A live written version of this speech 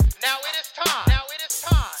Now it is time. Now it is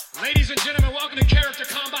time. Ladies and gentlemen, welcome to Character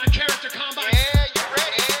Combine. Character Combine. Yeah, you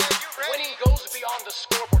ready? Yeah, you ready? Winning goes beyond the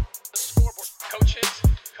scoreboard. The scoreboard. Coaches,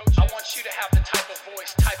 I want you to have the type of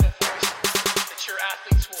voice that your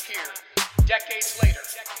athletes will hear decades later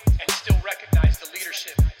and still recognize the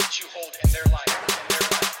leadership that you hold in their life.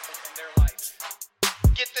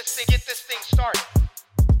 Get this thing started.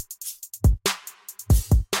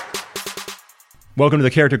 Welcome to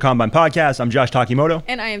the Character Combine podcast. I'm Josh Takimoto.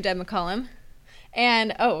 And I am Deb McCollum.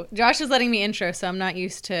 And, Josh is letting me intro, so I'm not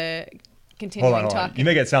used to continuing Hold on. talking. You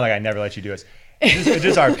make it sound like I never let you do this. It's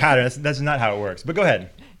just our pattern. That's not how it works. But go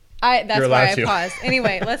ahead. That's why I to. paused.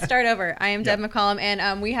 Anyway, let's start over. I am Deb McCollum,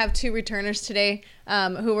 and we have two returners today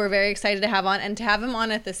who we're very excited to have on. And to have them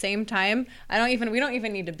on at the same time, we don't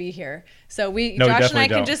even need to be here. So Josh and I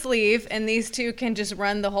can just leave, and these two can just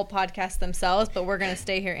run the whole podcast themselves. But we're going to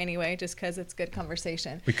stay here anyway, just because it's good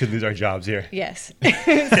conversation. We could lose our jobs here. Yes. So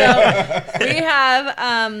we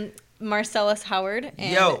have Marcellus Howard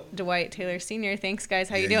and Dwight Taylor Sr. Thanks, guys.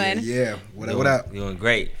 How you doing? Yeah. What up? Doing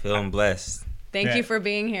great. Feeling blessed. Thank you for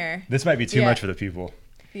being here. This might be too much for the people.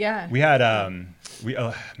 Yeah. We had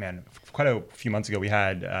quite a few months ago we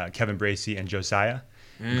had Kevin Bracey and Josiah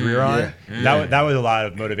Greer on. Yeah. That was a lot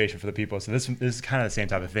of motivation for the people. So this is kind of the same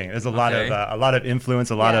type of thing. There's a lot of influence,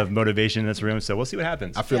 a lot of motivation in this room. So we'll see what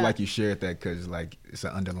happens. I feel like you shared that because it's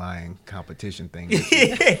an underlying competition thing.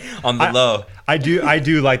 On the low. I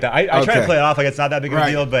do like that. I try to play it off like it's not that big of a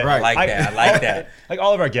deal, but I like that. Like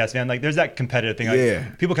all of our guests, man, like there's that competitive thing.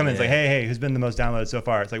 Like people come in and it's like, hey, who's been the most downloaded so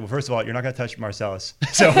far? It's like, well, first of all, you're not gonna touch Marcellus,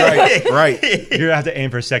 so right. You're gonna have to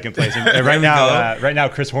aim for second place. And right now,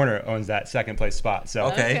 Chris Horner owns that second place spot.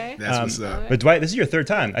 So okay. That's what's up. But Dwight, this is your third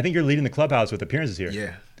time. I think you're leading the clubhouse with appearances here.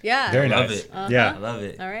 Yeah. Very I love nice. it. Yeah, I love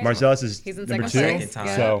it. All right. Marcellus is He's in number second 2. place.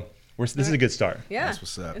 Yeah. So this is a good start. Yeah. That's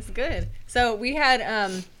what's up. It's good. So we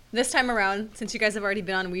had this time around, since you guys have already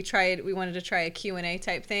been on, we wanted to try a Q&A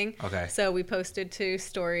type thing. Okay. So we posted 2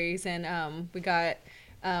 stories, and we got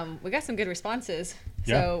some good responses.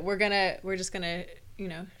 So we're just gonna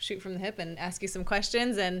shoot from the hip and ask you some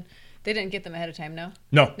questions, and they didn't get them ahead of time. No.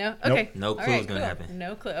 Okay. No clue what's gonna happen.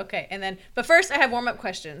 No clue. Okay. But first I have warm up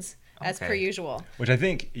questions as per usual. Which I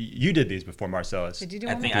think you did these before, Marcellus. Did you do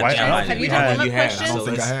I warm think up I questions? Have you done warm up questions? I don't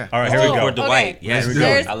think I have. All right, here we go. For Dwight. Okay. Yes. Here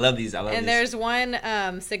we go. I love these. And there's one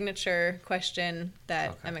signature question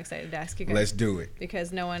that I'm excited to ask you guys. Let's do it.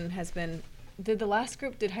 Because no one has been. Did the last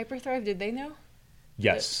group, did Hyperthrive, did they know?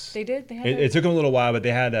 Yes. They did? They had it took them a little while, but they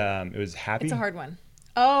had, it was Happy. It's a hard one.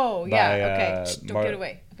 Oh, yeah. By, okay. Don't give it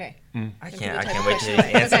away. Okay. I can't wait to hear the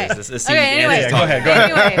answers. Let's see. Anyway. Go ahead.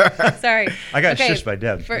 Anyway, sorry. I got shushed by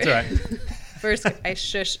Deb. That's all right. First, I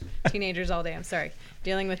shush teenagers all day. I'm sorry.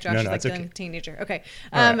 Dealing with Josh is like dealing with a teenager. Okay.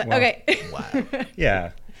 All right, well, okay. Wow.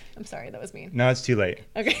 Yeah. I'm sorry. That was mean. No, it's too late.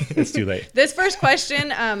 Okay. It's too late. This first question,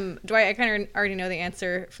 Dwight, I kind of already know the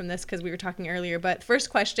answer from this because we were talking earlier. But first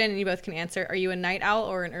question, and you both can answer: are you a night owl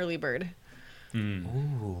or an early bird?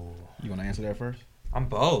 Ooh. You want to answer that first? I'm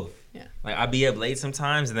both. Yeah. Like I'll be up late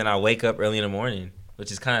sometimes, and then I wake up early in the morning, which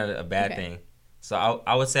is kind of a bad thing. So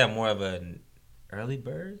I would say I'm more of an early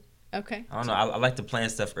bird. Okay. I don't know. I like to plan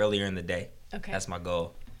stuff earlier in the day. Okay. That's my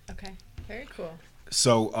goal. Okay. Very cool.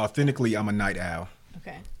 So authentically, I'm a night owl.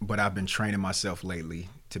 Okay. But I've been training myself lately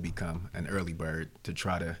to become an early bird to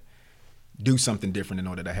try to do something different in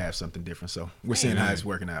order to have something different. So we're seeing how it's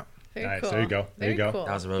working out. Very Nice. cool. There you go. There you go. Cool.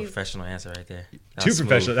 That was a real professional answer right there. Too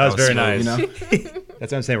professional. That was very smooth. nice. You know?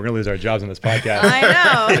 That's what I'm saying. We're going to lose our jobs on this podcast. I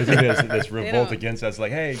know. There's this revolt don't- against us.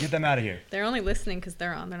 Like, hey, get them out of here. They're only listening because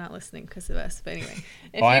they're on. They're not listening because of us. But anyway.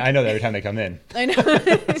 I know that every time they come in. I know.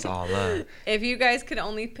 It's all love. If you guys could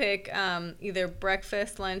only pick either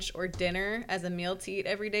breakfast, lunch, or dinner as a meal to eat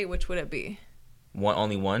every day, which would it be?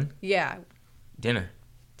 Only one? Yeah. Dinner.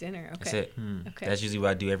 Dinner. Okay. That's it. Okay. That's usually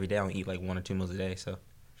what I do every day. I don't eat like 1 or 2 meals a day. So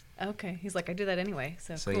Okay. He's like, I do that anyway.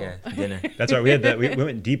 So cool. yeah, dinner. That's right. We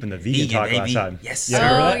went deep in the vegan talk baby. last time. Yes. Yeah,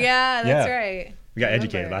 remember that? Yeah, that's Yeah. right. We got I remember.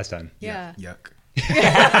 educated last time. Yeah. Yuck.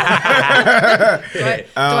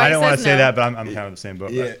 I don't want to say no. that, but I'm kind of the same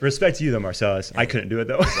boat. Yeah. Respect to you, though, Marcellus. I couldn't do it,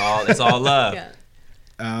 though. It's all love.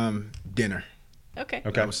 Yeah. Dinner. Okay.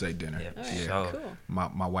 Okay. I would say dinner. Yeah, All right. So- Cool.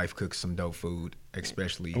 My wife cooks some dope food,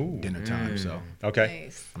 especially dinner time. So Okay.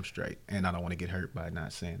 Nice. I'm straight, and I don't want to get hurt by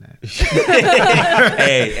not saying that.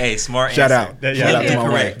 hey, smart Shout answer. out. Yeah, Shout out to my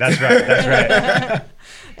wife. That's right.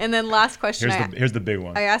 And then last question. Here's the big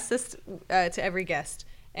one. I asked this to every guest,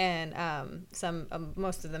 and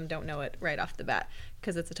most of them don't know it right off the bat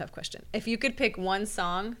because it's a tough question. If you could pick one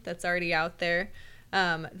song that's already out there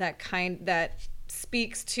that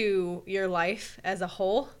speaks to your life as a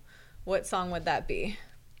whole, what song would that be?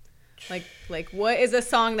 Like what is a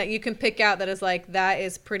song that you can pick out that is like, that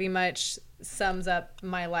is pretty much sums up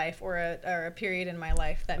my life or a period in my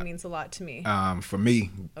life that means a lot to me? For me,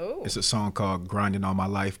 it's a song called "Grinding All My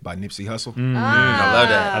Life" by Nipsey Hussle. I love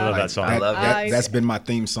that. I love that song. That's been my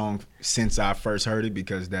theme song since I first heard it,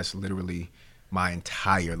 because that's literally my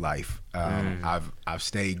entire life. I've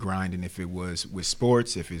stayed grinding, if it was with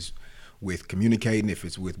sports, if it's with communicating, if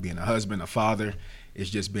it's with being a husband, a father. It's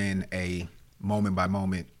just been a moment by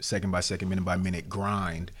moment, second by second, minute by minute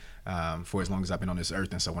grind for as long as I've been on this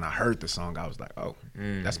earth. And so when I heard the song, I was like, oh,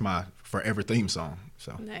 that's my forever theme song.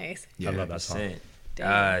 So nice. Yeah. I love that song.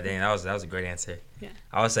 Dang, that was a great answer. Yeah.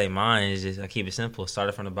 I would say mine is just, I keep it simple.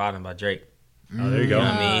 Started from the Bottom by Drake. Oh, there you go. You know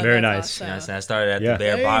what I mean? Very nice. Awesome. You know what I'm saying? I started at the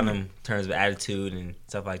bare bottom in terms of attitude and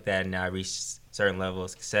stuff like that, and now I reached a certain level of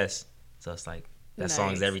success. So it's like, that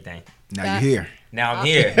song is everything. Now you're here. Now I'm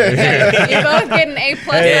here. You're both getting A+ on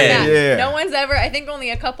that. Yeah. No one's ever, I think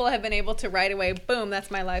only a couple have been able to right away, boom,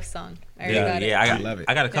 that's my life song. I already got it. I love it.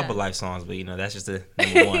 I got a couple life songs, but that's just the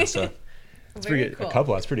number one. So That's Very pretty good. cool. A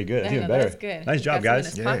couple. That's pretty good. That's even better. That's good. Nice job, Got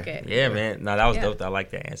guys. some in his pocket. yeah, man. No, that was Yeah. dope. I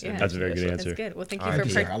like that answer. Yeah. That's a very good That's answer. good. Well, thank you All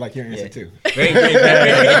right, for I like your answer too. Very great.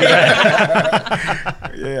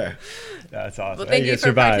 Yeah. That's awesome. Well, thank Hey, you for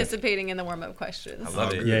survived. participating in the warm-up questions. I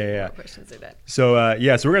love it. Yeah. More questions are done. So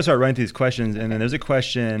so we're gonna start running through these questions, and then there's a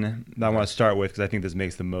question that I want to start with because I think this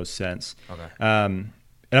makes the most sense. Okay.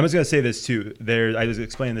 And I'm just gonna say this too. I was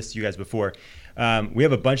explaining this to you guys before. We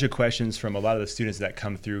have a bunch of questions from a lot of the students that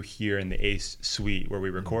come through here in the ACE suite where we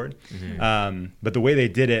record. But the way they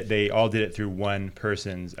did it, they all did it through one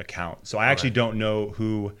person's account. So I actually don't know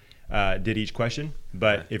who did each question,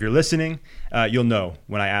 but if you're listening, you'll know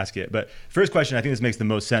when I ask it. But first question, I think this makes the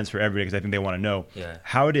most sense for everybody because I think they want to know. Yeah.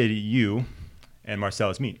 How did you and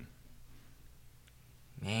Marcellus meet?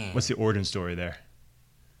 Man. What's the origin story there?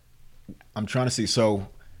 I'm trying to see. So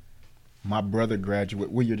my brother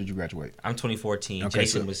graduated. What year did you graduate? I'm 2014. Okay,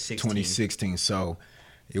 Jason so was 16. 2016. So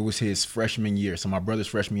it was his freshman year. So my brother's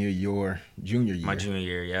freshman year, your junior year. My junior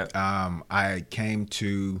year, yep. I came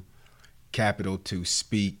to Capital to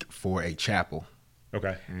speak for a chapel.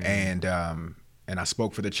 Okay. And I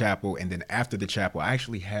spoke for the chapel, and then after the chapel, I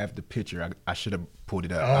actually have the picture. I should have pulled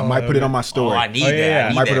it up. I might put it on my story. I need Oh, yeah, that. yeah. I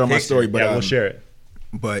I might put it on my picture. story, but We'll share it.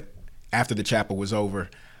 But after the chapel was over,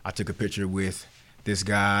 I took a picture with this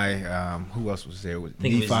guy. Who else was there? It was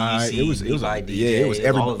think it was Nephi. UC, It was Nephi, it was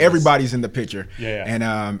DJ, all of us. everybody's in the picture. Yeah.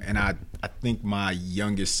 And I think my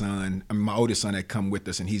youngest son, my oldest son had come with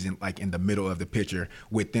us, and he's in the middle of the picture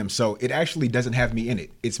with them. So it actually doesn't have me in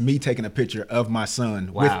it. It's me taking a picture of my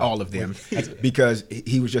son with all of them because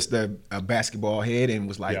he was just a basketball head and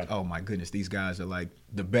was like, oh my goodness, these guys are like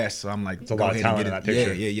the best. So I'm like, a lot of talent in that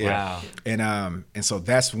picture. Yeah. Wow. And so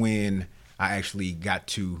that's when I actually got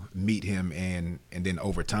to meet him, and then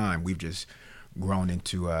over time we've just grown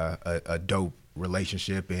into a dope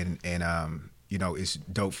relationship, and it's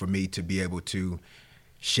dope for me to be able to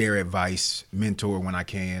share advice, mentor when I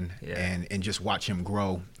can, and just watch him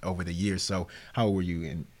grow over the years. So how old were you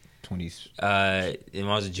in 20s? When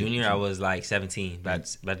I was a junior, I was like 17, about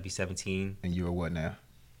to be 17. And you were what now?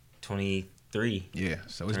 23. Yeah,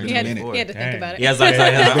 so it's Turned been a 24. minute. He had to think about it. Yeah, I was like,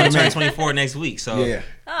 I'm turning 24 next week. So Yeah.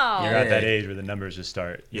 Oh. You're at that age where the numbers just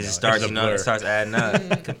start. it It's starts, a blur. it starts adding up.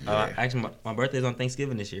 Actually, my birthday's on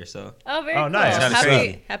Thanksgiving this year, so Oh, very Oh, cool. nice. That's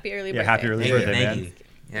crazy. Happy early Yeah, birthday. happy early thank you, birthday, thank man. you.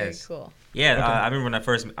 Very Yes. cool. Yeah, I remember when I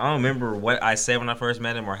don't remember what I said when I first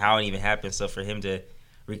met him or how it even happened. So for him to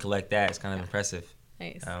recollect that, it's kind of impressive.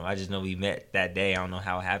 Nice. I just know we met that day. I don't know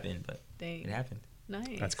how it happened, but Dang. it happened.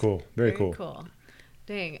 Nice. That's cool. Very cool.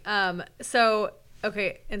 Dang. So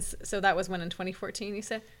okay, and so that was when in 2014 you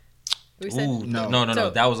said? We said Ooh, No. no.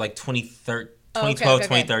 So- That was like 2012, okay.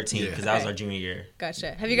 2013, because that was Okay. our junior year.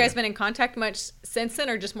 Gotcha. Have you guys been in contact much since then,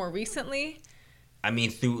 or just more recently? I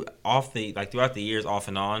mean, throughout the years, off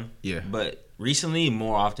and on. Yeah. But recently,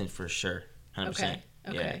 more often for sure. 100%.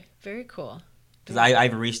 Okay. Yeah. Very cool. Because I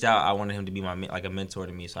even reached out. I wanted him to be a mentor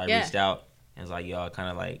to me, so I Yeah. reached out and was like, "Yo, kind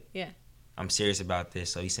of like, Yeah. I'm serious about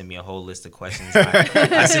this." So he sent me a whole list of questions.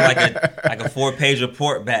 I sent like a 4-page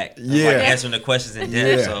report back, Yeah. like answering the questions in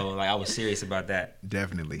depth. Yeah. So like I was serious about that.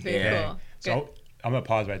 Definitely. Very Yeah. cool. So Good. I'm gonna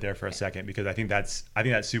pause right there for a second because I think that's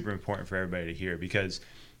super important for everybody to hear because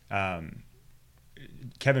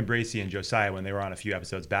Kevin Bracey and Josiah, when they were on a few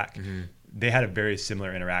episodes back, they had a very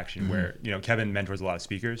similar interaction where Kevin mentors a lot of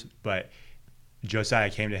speakers, but Josiah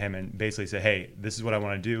came to him and basically said, "Hey, this is what I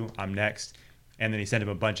want to do. I'm next." And then he sent him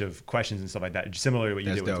a bunch of questions and stuff like that, similar to what you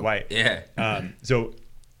That's did with dope. Dwight. Yeah. So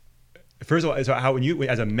first of all, so how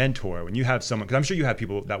as a mentor, when you have someone, because I'm sure you have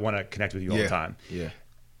people that want to connect with you all the time. Yeah.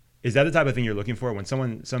 Is that the type of thing you're looking for when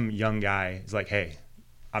some young guy is like, "Hey,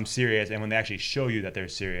 I'm serious, and when they actually show you that they're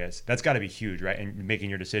serious, that's got to be huge, right? In making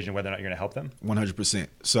your decision whether or not you're going to help them. 100%.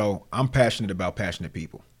 So I'm passionate about passionate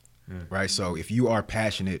people, right? So if you are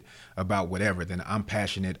passionate about whatever, then I'm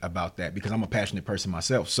passionate about that because I'm a passionate person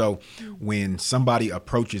myself. So when somebody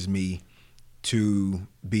approaches me to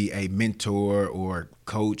be a mentor or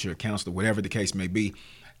coach or counselor, whatever the case may be,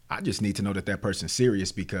 I just need to know that that person's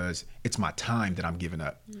serious because it's my time that I'm giving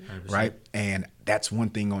up, 100%. Right? And that's one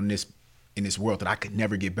thing in this world that I could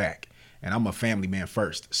never get back. And I'm a family man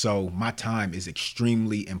first. So my time is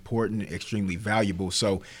extremely important, extremely valuable.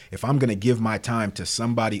 So if I'm going to give my time to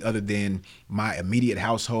somebody other than my immediate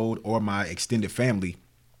household or my extended family,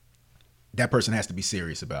 that person has to be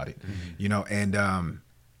serious about it, you know? And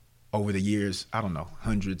over the years, I don't know,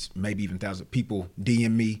 hundreds, maybe even thousands of people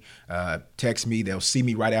DM me, text me. They'll see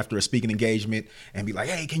me right after a speaking engagement and be like,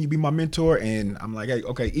 hey, can you be my mentor? And I'm like, hey,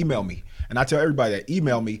 okay, email me. And I tell everybody that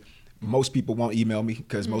email me. Most people won't email me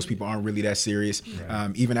because most people aren't really that serious. Right.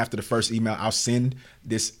 Even after the first email, I'll send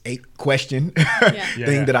this 8-question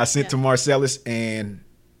thing that I sent to Marcellus and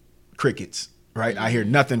crickets, right? I hear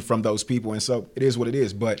nothing from those people. And so it is what it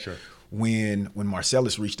is. But when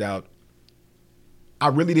Marcellus reached out, I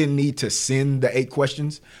really didn't need to send the 8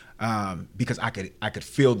 questions because I could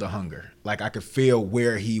feel the hunger. Like I could feel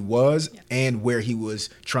where he was and where he was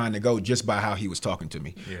trying to go just by how he was talking to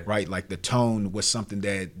me, right? Like the tone was something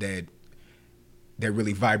that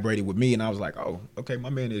really vibrated with me. And I was like, oh, okay, my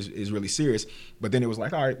man is really serious. But then it was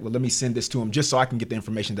like, all right, well, let me send this to him just so I can get the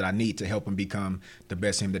information that I need to help him become the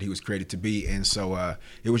best him that he was created to be. And so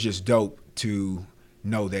it was just dope to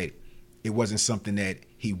know that it wasn't something that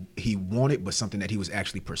he wanted, but something that he was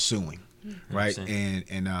actually pursuing. Right. 100%.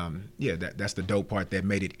 And that's the dope part that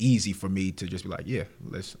made it easy for me to just be like, yeah,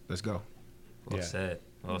 let's go. Well said.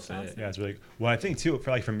 Well said. Awesome. Yeah, it's really, well, I think too,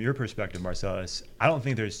 from your perspective, Marcellus, I don't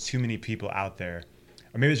think there's too many people out there,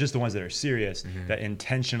 or maybe it's just the ones that are serious, that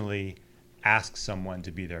intentionally ask someone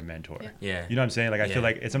to be their mentor. Yeah. You know what I'm saying? Like, I feel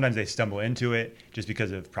like sometimes they stumble into it just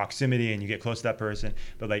because of proximity and you get close to that person.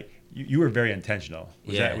 But like, you were very intentional.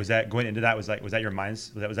 Was that going into that? Was that your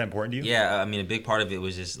mind's? Was that important to you? Yeah. I mean, a big part of it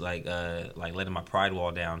was just like letting my pride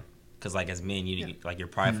wall down. Cause like as men, you're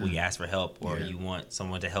prideful. You ask for help or you want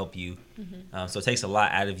someone to help you. So it takes a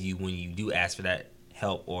lot out of you when you do ask for that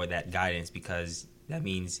help or that guidance, because that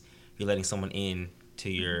means you're letting someone in to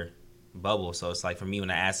your bubble. So it's like for me, when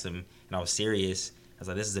I asked him and I was serious, I was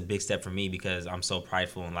like, this is a big step for me because I'm so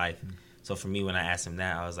prideful in life. So for me, when I asked him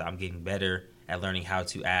that, I was like, I'm getting better at learning how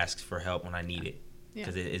to ask for help when I need it,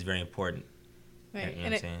 because it is very important. Right. You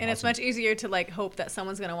know and it's much easier to like hope that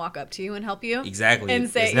someone's going to walk up to you and help you. Exactly. And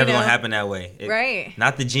say, it's never going to happen that way. Right.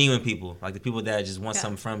 Not the genuine people, like the people that just want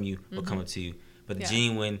something from you will come up to you. But the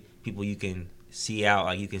genuine people you can see out,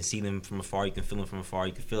 like you can see them from afar, you can feel them from afar,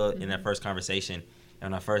 you can feel it in that first conversation.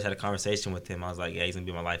 And when I first had a conversation with him, I was like, yeah, he's going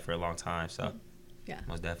to be in my life for a long time. So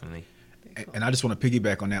most definitely. Cool. And I just want to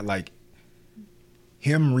piggyback on that. Like,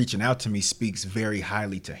 him reaching out to me speaks very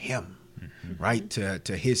highly to him. Right,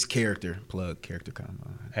 to his character, plug character comma.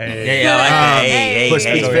 Hey, I like that. But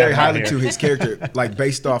speaks very highly to his character, like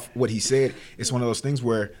based off what he said. It's one of those things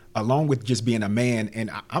where, along with just being a man,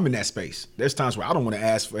 and I'm in that space. There's times where I don't want to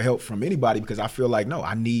ask for help from anybody because I feel like, no,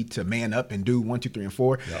 I need to man up and do 1, 2, 3, and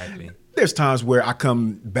 4. Exactly. There's times where I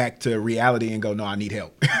come back to reality and go, no, I need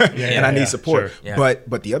help and I need support. Sure.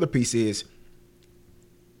 But the other piece is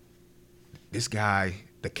this guy,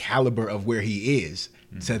 the caliber of where he is.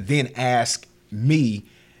 To then ask me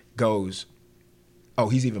goes, oh,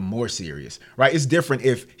 he's even more serious, right? It's different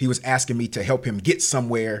if he was asking me to help him get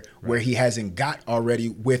somewhere where he hasn't got already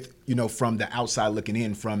with, from the outside looking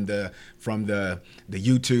in, from the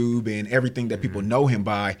YouTube and everything that people know him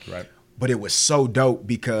by. Right. But it was so dope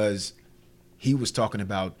because he was talking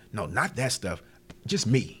about, no, not that stuff, just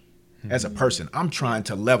me as a person. I'm trying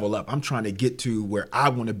to level up. I'm trying to get to where I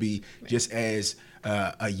want to be just as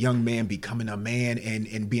a young man becoming a man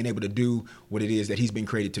and being able to do what it is that he's been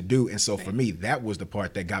created to do. And so for me, that was the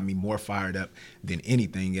part that got me more fired up than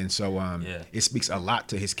anything. And so it speaks a lot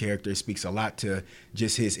to his character. It speaks a lot to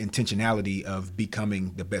just his intentionality of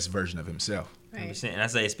becoming the best version of himself. Right. And I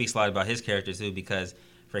say it speaks a lot about his character too, because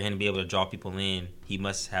for him to be able to draw people in, he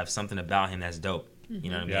must have something about him that's dope. You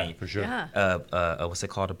know what I mean? Yeah, for sure. Yeah. What's it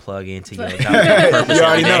called? To plug into your You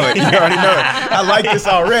already know it. I like this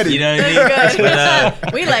already. You know what I mean?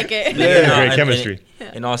 But, we like it. Great chemistry.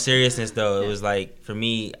 In all seriousness, though, it was like, for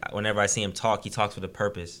me, whenever I see him talk, he talks with a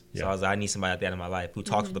purpose. So I was like, I need somebody like that in my life who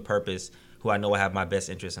talks with a purpose, who I know will have my best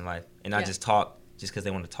interest in life. And not just talk just because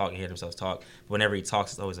they want to talk and hear themselves talk. But whenever he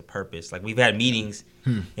talks, it's always a purpose. Like, we've had meetings,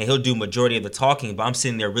 and he'll do majority of the talking, but I'm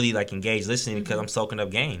sitting there really, like, engaged listening because I'm soaking up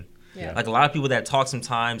game. Yeah. Like a lot of people that talk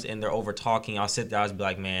sometimes and they're over talking, I'll sit there, I'll just be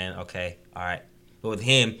like, man, okay, all right. But with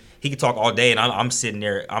him, he could talk all day and I'm sitting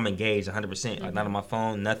there, I'm engaged 100%, like not on my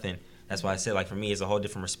phone, nothing. That's why I said, like, for me, it's a whole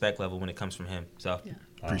different respect level when it comes from him. So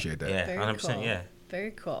appreciate that. yeah, Very 100%, cool. yeah.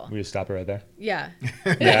 Very cool. We just stop it right there. Yeah.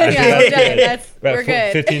 Yeah, we're done. We're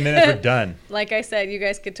good. 15 minutes, we're done. Like I said, you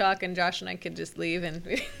guys could talk and Josh and I could just leave and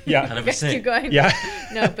Yeah, you guys keep going. Yeah.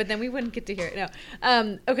 No, but then we wouldn't get to hear it.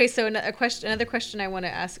 No. Okay, so another question I want to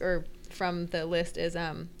ask, or from the list, is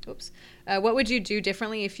what would you do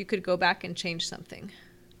differently if you could go back and change something?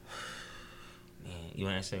 Man, you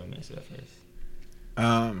want to answer that first?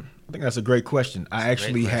 I think that's a great question. I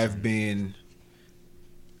actually have been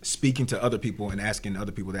speaking to other people and asking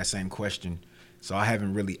other people that same question. So I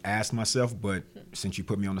haven't really asked myself, but since you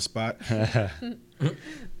put me on the spot, I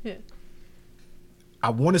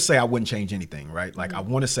want to say I wouldn't change anything, right? Like I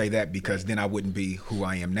want to say that because then I wouldn't be who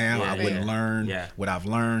I am now. I wouldn't learn what I've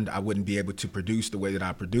learned. I wouldn't be able to produce the way that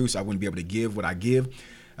I produce. I wouldn't be able to give what I give.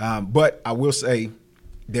 But I will say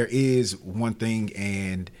there is one thing,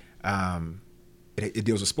 and it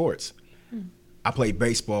deals with sports. I played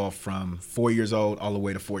baseball from 4 years old all the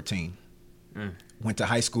way to 14. Went to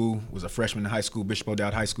high school, was a freshman in high school, Bishop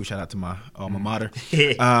O'Dowd High School. Shout out to my alma mater.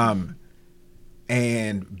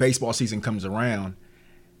 And baseball season comes around,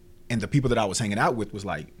 and the people that I was hanging out with was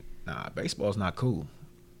like, nah, baseball's not cool.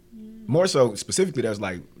 More so, specifically, there was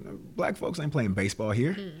like, black folks ain't playing baseball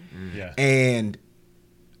here. Yeah. And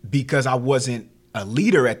because I wasn't a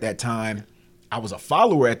leader at that time, I was a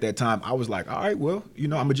follower at that time, I was like, all right, well, I'm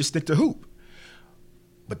going to just stick to hoop.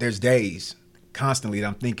 But there's days constantly that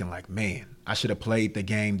I'm thinking like, man, I should have played the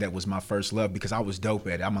game that was my first love because I was dope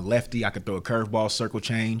at it. I'm a lefty. I could throw a curveball, circle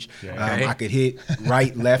change. I could hit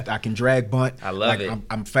right, left. I can drag bunt. I love it.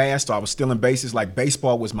 I'm fast, so I was stealing bases. Like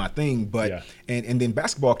baseball was my thing, but and then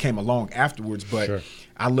basketball came along afterwards. But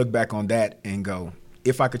I look back on that and go,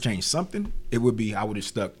 if I could change something, it would be I would have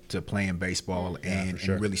stuck to playing baseball and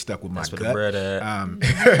really stuck with my gut.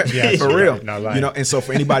 For real. Not lying. And so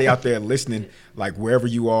for anybody out there listening, like wherever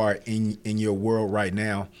you are in your world right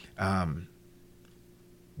now,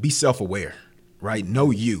 be self-aware, right? Know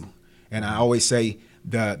you. And I always say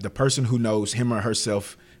the person who knows him or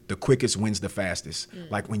herself the quickest wins the fastest.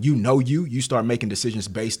 Like when you know you start making decisions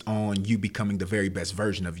based on you becoming the very best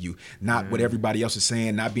version of you, not what everybody else is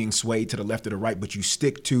saying, not being swayed to the left or the right, but you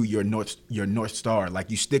stick to your North Star.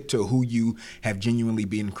 Like you stick to who you have genuinely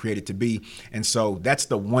been created to be. And so that's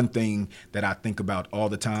the one thing that I think about all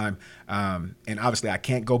the time. And obviously I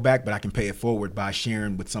can't go back, but I can pay it forward by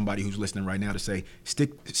sharing with somebody who's listening right now to say,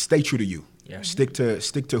 stay true to you. Yeah. Stick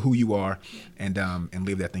to who you are and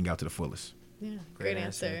live that thing out to the fullest. Yeah, great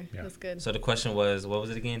answer. Yeah. That's good. So the question was, what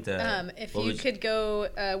was it again? If you could go,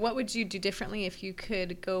 what would you do differently if you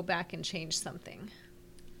could go back and change something?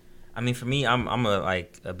 I mean, for me, I'm a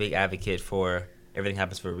big advocate for everything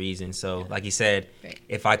happens for a reason. So, like you said,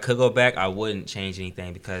 if I could go back, I wouldn't change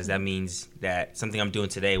anything because that means that something I'm doing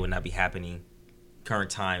today would not be happening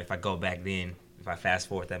current time if I go back then. If I fast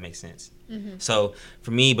forward, that makes sense. So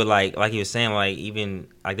for me, but like you were saying, like even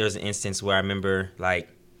like there was an instance where I remember like.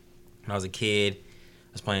 When I was a kid,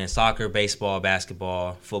 I was playing soccer, baseball,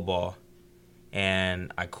 basketball, football.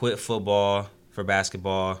 And I quit football for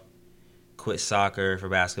basketball, quit soccer for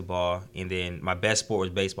basketball, and then my best sport was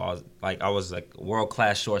baseball. I was like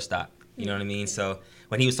world-class shortstop. You know what I mean? So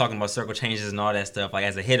when he was talking about circle changes and all that stuff, like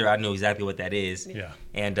as a hitter, I knew exactly what that is. Yeah.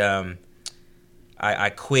 And I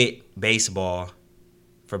quit baseball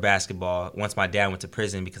for basketball once my dad went to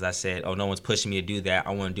prison because I said, oh, no one's pushing me to do that.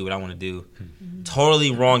 I want to do what I want to do.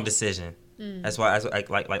 Totally wrong decision. That's why,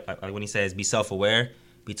 like when he says be self-aware,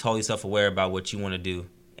 be totally self-aware about what you want to do.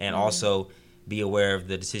 And also be aware of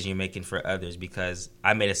the decision you're making for others because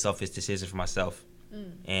I made a selfish decision for myself.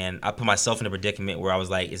 And I put myself in a predicament where I was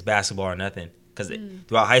like, it's basketball or nothing. Because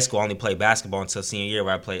throughout high school, I only played basketball until senior year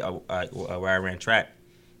where I ran track.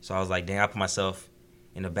 So I was like, dang, I put myself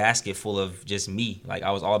in a basket full of just me. Like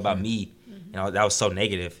I was all about me, and that was so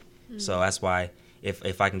negative. So that's why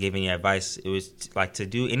if I can give any advice, it was like to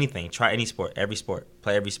do anything, try any sport, every sport,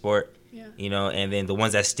 play every sport. And then the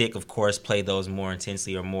ones that stick, of course, play those more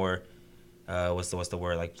intensely or more. What's the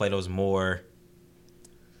word? Like play those more.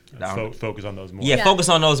 Focus on those more. Yeah, focus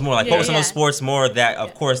on those more. Like focus on those sports more. That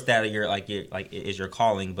of course that is your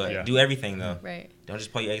calling, but do everything though. Right. Don't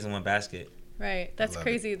just put your eggs in one basket. Right. That's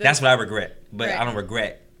crazy. That's what I regret. But I don't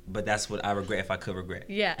regret. But that's what I regret if I could regret.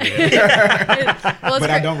 Yeah.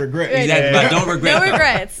 But I don't regret. Exactly. But I don't regret. No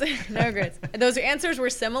regrets. No regrets. Those answers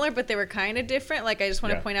were similar, but they were kind of different. Like I just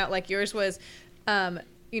want to point out, like yours was,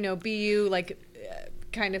 be you, like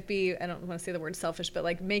kind of be, I don't want to say the word selfish, but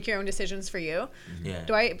like make your own decisions for you. Yeah.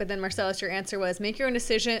 Dwight, but then Marcellus, your answer was make your own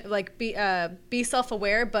decision, like be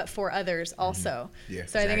self-aware, but for others also. Yeah,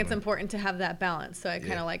 so I think it's important to have that balance. So I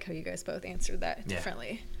kind of like how you guys both answered that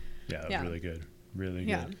differently. Yeah, that was really good. Really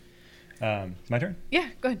good. It's my turn? Yeah,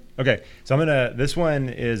 go ahead. Okay, so this one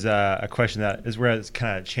is a question that is where it's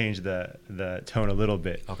kind of changed the tone a little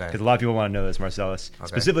bit. Okay. Because a lot of people want to know this, Marcellus. Okay.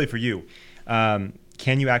 Specifically for you.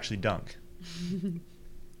 Can you actually dunk?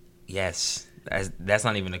 Yes. That's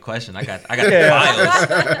not even a question. I got the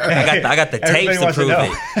files. I got the tapes to prove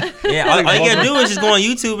it. Yeah, all you gotta do is just go on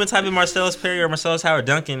YouTube and type in Marcellus Perry or Marcellus Howard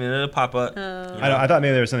dunking, and it'll pop up. I thought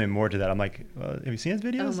maybe there was something more to that. I'm like, well, have you seen his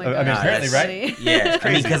videos? Oh my God. I mean, apparently, right? Yeah,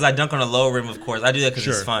 I mean, because I dunk on a low rim, of course. I do that because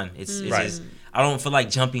it's fun. It's right. just, I don't feel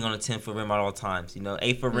like jumping on a 10-foot rim at all times.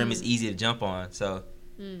 8-foot rim is easy to jump on. So,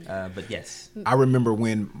 but yes. I remember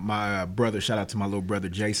when my brother, shout out to my little brother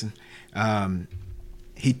Jason,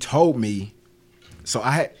 he told me. So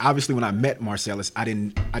I had, obviously when I met Marcellus, I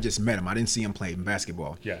just met him. I didn't see him playing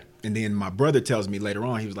basketball. Yeah. And then my brother tells me later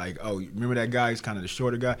on, he was like, "Oh, you remember that guy? He's kind of the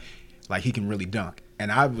shorter guy. Like he can really dunk."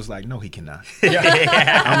 And I was like, "No, he cannot."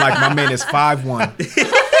 I'm like, my man is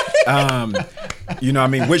 5'1". You know what I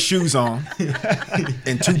mean, with shoes on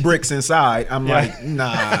and 2 bricks inside. I'm like,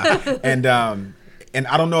 nah. And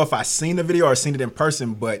I don't know if I seen the video or seen it in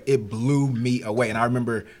person, but it blew me away. And I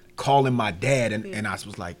remember calling my dad and I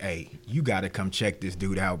was like, "Hey, you got to come check this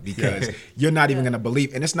dude out because you're not even going to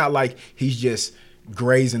believe." And it's not like he's just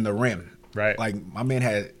grazing the rim. Right. Like my man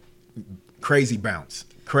had crazy bounce.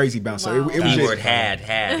 Wow. So it was Keyword just, had.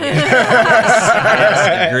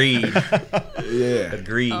 Yes, agreed. Yeah.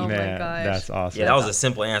 Agreed. Oh Man, my gosh. that's awesome. Yeah, that was a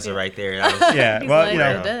simple answer right there. That was, Yeah, He's well,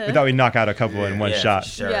 like, we thought we'd knock out a couple in one shot.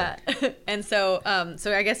 For sure. Yeah. And so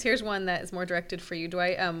I guess here's one that is more directed for you,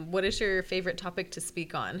 Dwight. What is your favorite topic to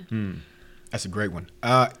speak on? That's a great one.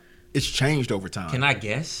 It's changed over time. Can I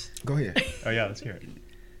guess? Go ahead. Oh, yeah, let's hear it.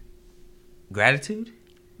 Gratitude?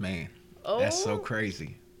 Man, Oh. that's so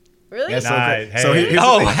crazy. Really? That's Nice. so crazy. Hey.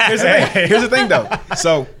 So here's the thing though.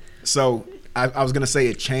 So I was gonna say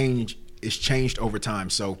it's changed over time.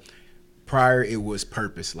 So prior it was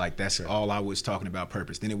purpose, like that's all I was talking about,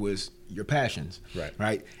 purpose. Then it was your passions,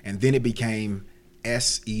 right? And then it became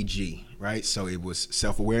SEG, right? So it was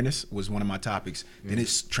self-awareness was one of my topics. Then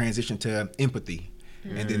it's transitioned to empathy.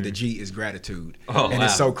 And then the G is gratitude.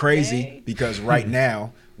 It's so crazy because right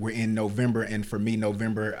now we're in November, and for me,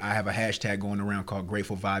 November, I have a hashtag going around called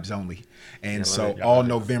Grateful Vibes Only. And so all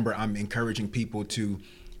November, I'm encouraging people to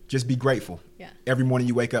just be grateful. Yeah. Every morning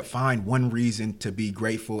you wake up, find one reason to be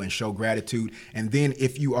grateful and show gratitude. And then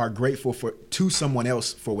if you are grateful to someone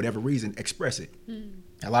else for whatever reason, express it.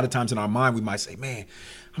 A lot of times in our mind, we might say, "Man,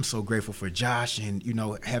 I'm so grateful for Josh and,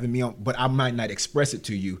 having me on," but I might not express it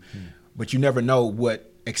to you. But you never know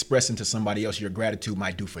what expressing to somebody else your gratitude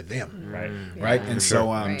might do for them. Right. And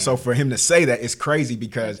so for him to say that, it's crazy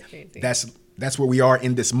because that's where we are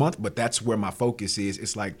in this month, but that's where my focus is.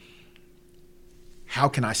 It's like, how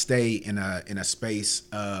can I stay in a space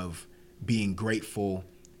of being grateful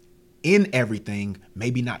in everything,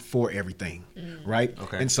 maybe not for everything. Right.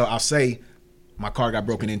 Okay. And so I'll say my car got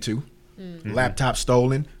broken into. Laptop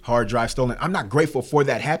stolen, hard drive stolen. I'm not grateful for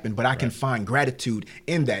that happened, but I can find gratitude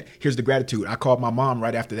in that. Here's the gratitude. I called my mom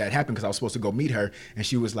right after that happened because I was supposed to go meet her, and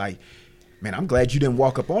she was like, "Man, I'm glad you didn't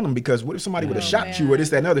walk up on them because what if somebody would have shot you or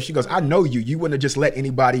this, that, and other?" She goes, "I know you. You wouldn't have just let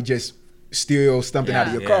anybody just steal something out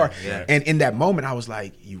of your car." And in that moment, I was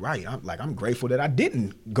like, "You're right. I'm grateful that I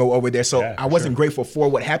didn't go over there." So I wasn't grateful for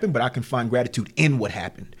what happened, but I can find gratitude in what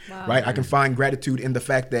happened. Right? I can find gratitude in the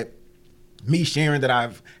fact that me sharing that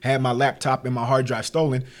I've had my laptop and my hard drive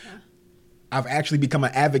stolen, I've actually become an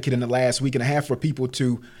advocate in the last week and a half for people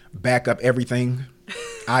to back up everything,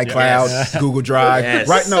 iCloud, Google Drive,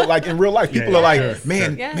 right? No, like in real life, people are like,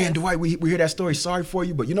 man, Dwight, we hear that story. Sorry for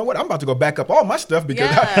you, but you know what? I'm about to go back up all my stuff because,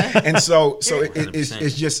 and so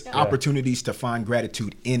it's just opportunities to find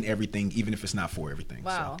gratitude in everything, even if it's not for everything.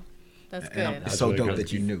 Wow, that's good. It's so dope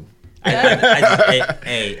that you knew.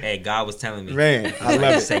 Hey, God was telling me. Man, I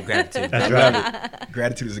love it. Say gratitude. That's right.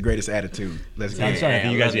 Gratitude is the greatest attitude. Let's I'm get starting to it.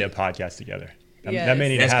 think you guys need a podcast together. That may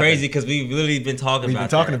need to That's happen. crazy because we've literally been talking We've about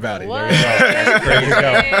been talking that. about it. What? That's crazy.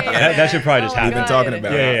 That should probably just happen. We've been talking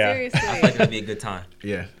about it. Yeah. Seriously. I feel like it'd be a good time.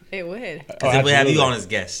 Yeah. It would. Because then we have you on as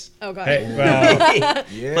guests. Oh, God. Hey, well,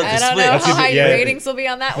 Yeah. Flip I the don't know switch. how high your yeah. ratings will be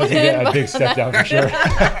on that one. a but- big step down for sure.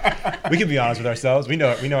 We can be honest with ourselves. We know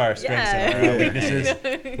our strengths and our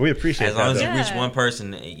weaknesses. We appreciate As long as that. you reach one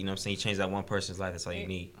person, you know what I'm saying, you change that one person's life, that's all you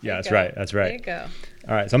need. Yeah, that's There you right. go. That's right. There you go.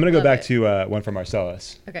 All right, so I'm going to go Love back it. to one from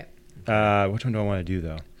Marcellus. Okay. Which one do I want to do,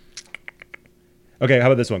 though? Okay, how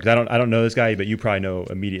about this one? Because I don't know this guy, but you probably know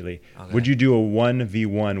immediately. Okay. Would you do a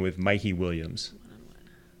 1v1 with Mikey Williams?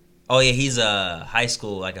 Oh yeah, he's a high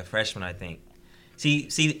school, like a freshman, I think. See,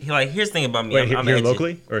 like here's the thing about me. Wait, I'm here edgy.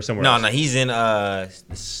 locally or somewhere? No, else? no, he's in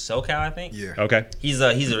SoCal, I think. Yeah. Okay. He's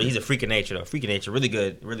a freak of nature though. Freak of nature, really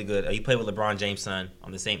good. He played with LeBron James' son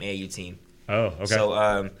on the same AAU team. Oh, okay.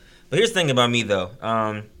 So, but here's the thing about me though.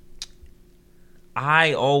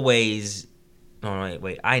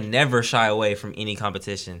 I never shy away from any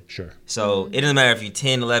competition. Sure. So it doesn't matter if you're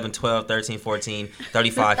 10, 11, 12, 13, 14,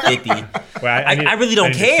 35, 50. Well, I really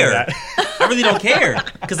don't care. I really don't care.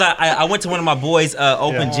 Because I went to one of my boys'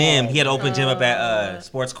 open gym. He had an open gym up at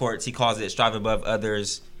Sports Courts. He calls it Strive Above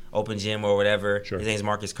Others Open Gym or whatever. Sure. His name's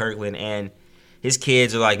Marcus Kirkland. And his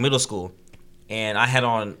kids are like middle school. And I had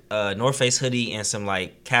on a North Face hoodie and some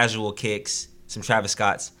like casual kicks, some Travis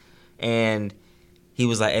Scotts. And he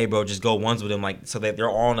was like, hey, bro, just go ones with them, like, so that they're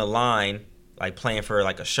all on the line, like, playing for,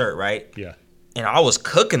 like, a shirt, right? Yeah. And I was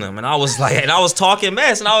cooking them, and I was like, and I was talking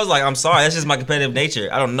mess, and I was like, I'm sorry, that's just my competitive nature.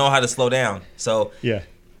 I don't know how to slow down. So, Yeah.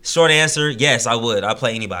 short answer, yes, I would. I'd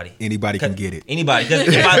play anybody. Anybody can get it. Anybody. Because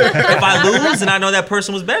if I lose, then I know that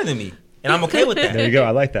person was better than me. And I'm okay with that. There you go.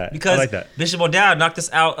 I like that. Because I like that. Bishop O'Dowd knocked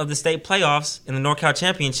us out of the state playoffs in the NorCal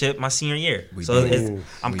championship my senior year.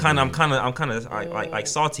 I'm kind of like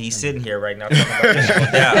salty. He's sitting here right now talking about Bishop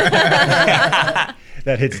O'Dowd.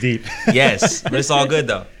 That hits deep. Yes, but it's all good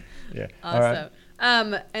though. Yeah. Awesome.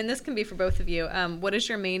 All right. And this can be for both of you. What is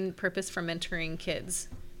your main purpose for mentoring kids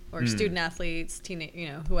or student athletes,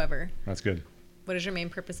 whoever? That's good. What is your main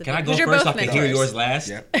purpose of Can I it? go 'Cause you're first? both I can hear mentors. yours last.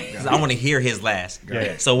 Yeah. Because I want to hear his last.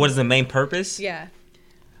 Yeah. So what is the main purpose? Yeah.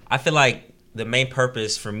 I feel like the main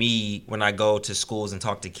purpose for me when I go to schools and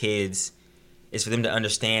talk to kids is for them to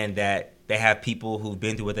understand that they have people who've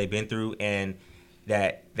been through what they've been through and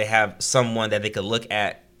that they have someone that they could look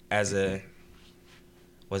at as a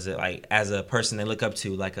person they look up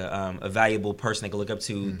to, like a valuable person they could look up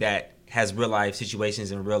to that has real life situations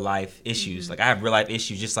and real life issues. Like I have real life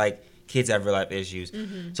issues just like kids have real life issues.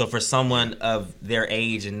 So for someone of their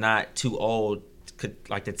age and not too old could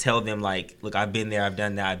like to tell them like, look, I've been there, I've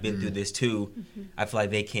done that, I've been through this too. I feel like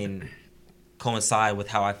they can coincide with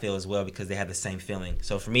how I feel as well because they have the same feeling.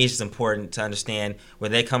 So for me, it's just important to understand where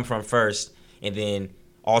they come from first and then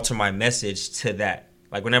alter my message to that.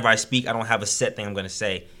 Like whenever I speak, I don't have a set thing I'm going to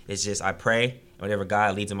say. It's just I pray and whatever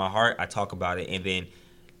God leads in my heart, I talk about it. And then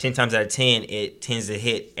 10 times out of 10, it tends to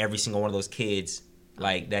hit every single one of those kids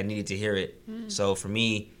like that needed to hear it. So for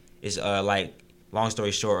me, it's like long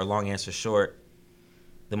story short or long answer short,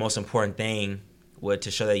 the most important thing was to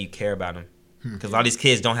show that you care about them. Because a lot of these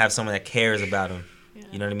kids don't have someone that cares about them. Yeah.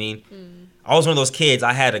 You know what I mean? I was one of those kids.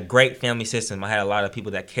 I had a great family system. I had a lot of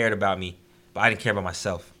people that cared about me, but I didn't care about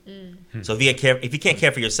myself. So if you can't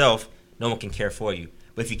care for yourself, no one can care for you.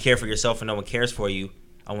 But if you care for yourself and no one cares for you,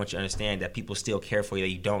 I want you to understand that people still care for you that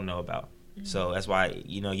you don't know about. So that's why,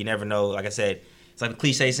 you never know. Like I said, it's like a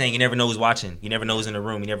cliche saying, you never know who's watching. You never know who's in the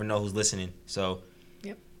room. You never know who's listening. So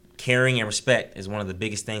caring and respect is one of the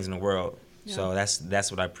biggest things in the world. Yeah. So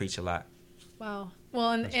that's what I preach a lot. Wow.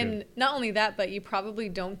 Well, and not only that, but you probably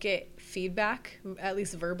don't get feedback, at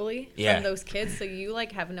least verbally, from those kids. So you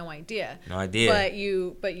have no idea. No idea. But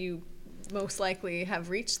you most likely have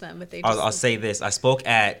reached them. But they. Just I'll say this: I spoke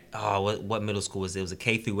at what middle school was it? It was a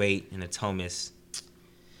K-8 in Atomas.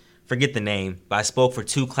 Forget the name, but I spoke for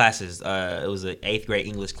 2 classes. It was an 8th grade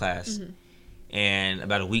English class. And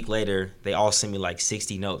about a week later, they all sent me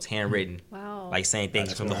 60 notes, handwritten, saying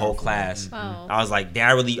things from the whole class. Wow. I was like,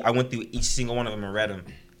 I went through each single one of them and read them.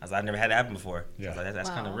 I was like, I've never had that happen before. Yeah, so that's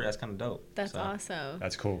kind of dope. That's awesome.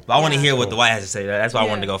 That's cool. But I want to hear what Dwight has to say. That's why I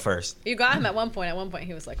wanted to go first. You got him at one point. At one point,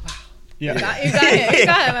 he was like, "Wow." Yeah. You got him. You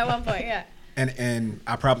got him at one point. Yeah. And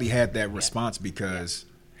I probably had that response because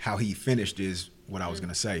how he finished is what I was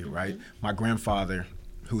gonna say. Right. My grandfather,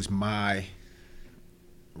 who's my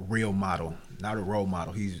real model, not a role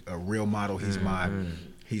model. He's a real model. He's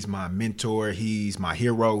my mentor. He's my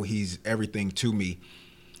hero. He's everything to me.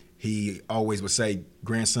 He always would say,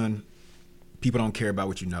 grandson, people don't care about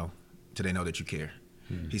what you know till they know that you care.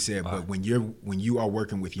 He said, but when you are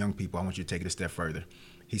working with young people, I want you to take it a step further.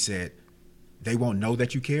 He said, they won't know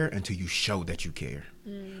that you care until you show that you care.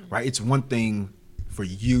 Right? It's one thing for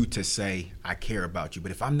you to say, I care about you.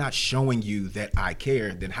 But if I'm not showing you that I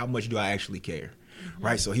care, then how much do I actually care?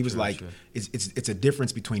 Right? So he was it's a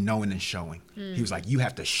difference between knowing and showing. He was like, you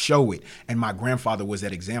have to show it. And my grandfather was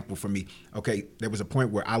that example for me. Okay, there was a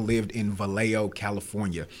point where I lived in Vallejo,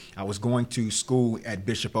 California. I was going to school at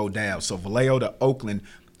Bishop O'Dowd. So Vallejo to Oakland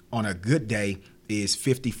on a good day is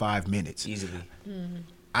 55 minutes. Easily.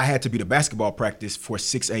 I had to be to basketball practice for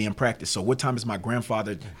 6 a.m. practice. So what time is my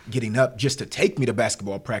grandfather getting up just to take me to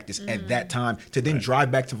basketball practice at that time, to then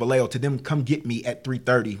drive back to Vallejo, to then come get me at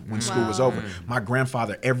 3:30 when school was over? My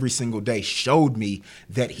grandfather every single day showed me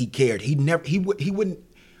that he cared. He wouldn't.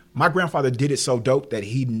 My grandfather did it so dope that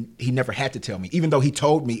he never had to tell me, even though he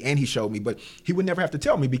told me and he showed me, but he would never have to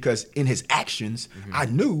tell me because in his actions, I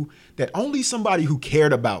knew that only somebody who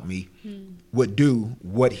cared about me would do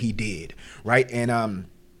what he did, right?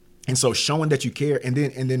 And so showing that you care, and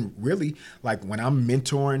then really, like when I'm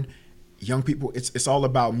mentoring young people, it's all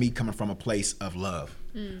about me coming from a place of love,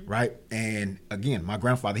 right? And again, my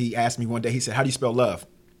grandfather, he asked me one day, he said, "How do you spell love?"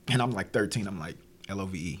 And I'm like 13, I'm like,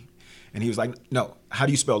 L-O-V-E. And he was like, "No, how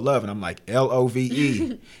do you spell love?" And I'm like,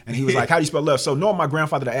 L-O-V-E. And he was like, "How do you spell love?" So knowing my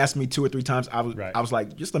grandfather to ask me 2 or 3 times, I was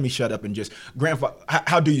like, just let me shut up and just, "Grandfather,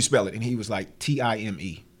 how do you spell it?" And he was like,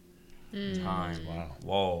 T-I-M-E. Time. Wow.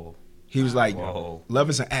 Whoa. He was like, Whoa. love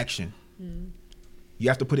is an action. You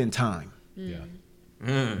have to put in time.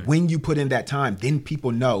 Yeah. When you put in that time, then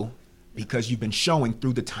people know because you've been showing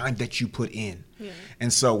through the time that you put in. Yeah.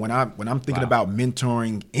 And so when I'm thinking about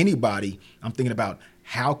mentoring anybody, I'm thinking about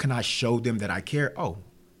how can I show them that I care? Oh,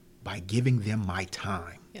 by giving them my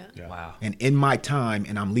time. Yeah. Wow. And in my time,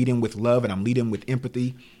 and I'm leading with love and I'm leading with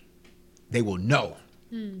empathy, they will know.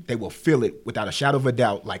 They will feel it without a shadow of a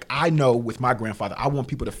doubt. Like I know with my grandfather, I want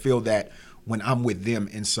people to feel that when I'm with them.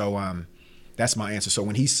 And so that's my answer. So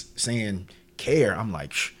when he's saying care, I'm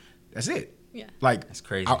like, that's it. Yeah. Like That's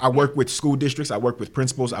crazy. I work with school districts, I work with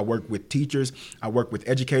principals, I work with teachers, I work with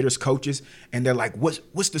educators, coaches, and they're like,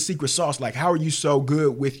 what's the secret sauce? Like, how are you so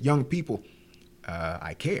good with young people?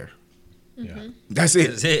 I care. Yeah. That's it.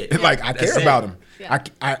 That's it. Like I That's care it. about them. Yeah.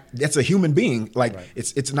 I that's a human being. Like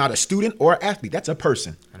it's not a student or an athlete. That's a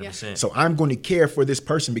person. 100%. So I'm going to care for this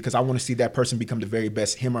person because I want to see that person become the very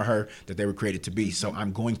best him or her that they were created to be. So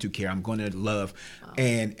I'm going to care. I'm going to love.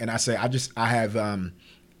 And I say I have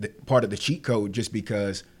the part of the cheat code just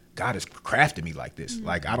because God has crafted me like this.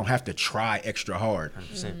 Like I don't have to try extra hard.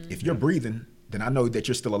 100%. If you're breathing, then I know that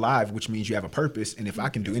you're still alive, which means you have a purpose. And if I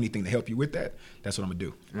can do anything to help you with that, that's what I'm gonna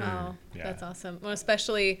do. Wow, Yeah. that's awesome. Well,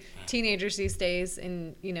 especially teenagers these days,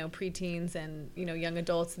 and preteens and young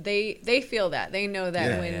adults, they feel that, they know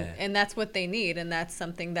that and that's what they need, and that's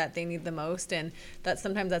something that they need the most. And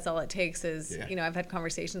sometimes that's all it takes is I've had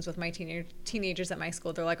conversations with my teenagers at my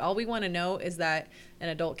school. They're like, all we want to know is that an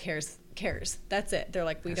adult cares. That's it. They're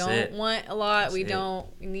like, we don't want a lot. We don't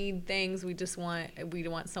need things. We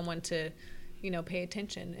want someone to pay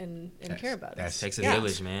attention and care about us. Takes a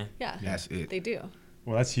village, man. Yeah, That's it. They do.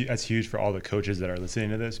 Well, that's huge for all the coaches that are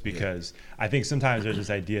listening to this, because I think sometimes there's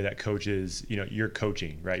this idea that coaches, you're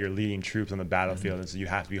coaching, right? You're leading troops on the battlefield, and so you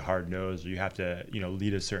have to be hard-nosed, or you have to,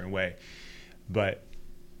 lead a certain way. But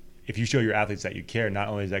if you show your athletes that you care, not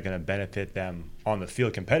only is that going to benefit them on the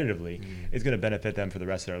field competitively, it's going to benefit them for the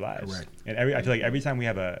rest of their lives. Correct. And I feel like every time we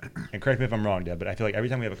have and correct me if I'm wrong, Deb, but I feel like every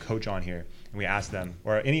time we have a coach on here and we ask them,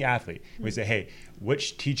 or any athlete, we say, hey,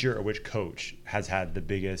 which teacher or which coach has had the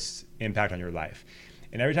biggest impact on your life?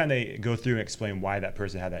 And every time they go through and explain why that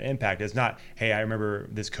person had that impact, it's not, hey, I remember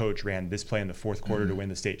this coach ran this play in the fourth quarter to win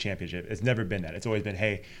the state championship. It's never been that. It's always been,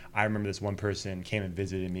 hey, I remember this one person came and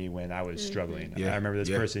visited me when I was struggling. I remember this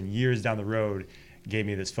person years down the road gave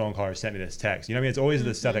me this phone call or sent me this text. You know what I mean? It's always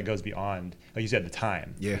the stuff that goes beyond, like you said, the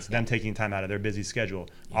time. Yeah. It's them taking time out of their busy schedule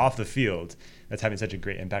off the field that's having such a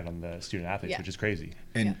great impact on the student athletes, which is crazy.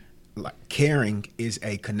 And like caring is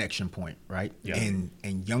a connection point, right? Yeah. And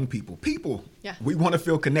young people, Yeah. we want to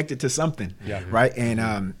feel connected to something, right? And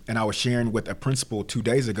I was sharing with a principal 2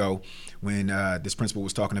 days ago when this principal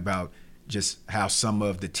was talking about just how some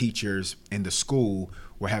of the teachers in the school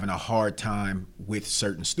were having a hard time with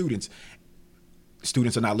certain students.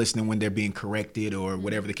 Students are not listening when they're being corrected or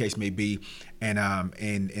whatever the case may be, and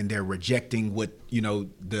they're rejecting what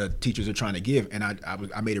the teachers are trying to give. And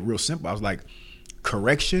I made it real simple. I was like,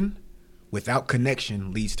 correction without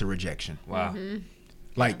connection leads to rejection. Wow.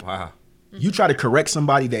 Like, Wow. you try to correct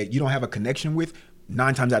somebody that you don't have a connection with,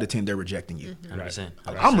 9 times out of 10 they're rejecting you. 100%.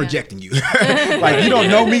 I'm rejecting you. Like, you don't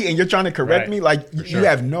know me and you're trying to correct me. Like, you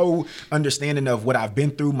have no understanding of what I've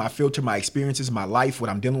been through, my filter, my experiences, my life, what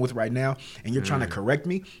I'm dealing with right now, and you're trying to correct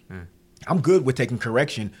me. I'm good with taking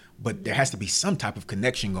correction, but there has to be some type of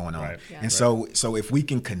connection going on. Right. Yeah. And so if we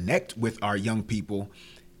can connect with our young people,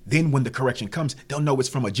 then when the correction comes, they'll know it's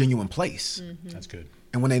from a genuine place. That's good.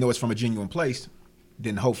 And when they know it's from a genuine place,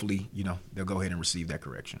 then hopefully, they'll go ahead and receive that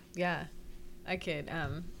correction. Yeah, I could.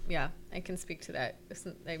 I can speak to that.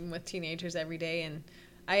 I'm with teenagers every day, and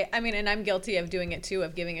I mean, and I'm guilty of doing it too,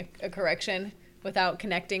 of giving a correction without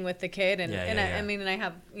connecting with the kid. And I mean, and I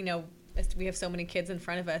have we have so many kids in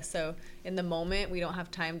front of us. So in the moment, we don't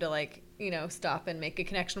have time to like, stop and make a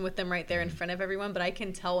connection with them right there in front of everyone. But I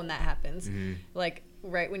can tell when that happens. Like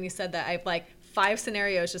right when you said that, I've like 5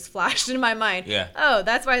 scenarios just flashed in my mind. Yeah. Oh,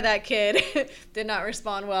 that's why that kid did not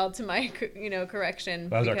respond well to my, correction.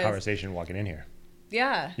 That was our conversation walking in here.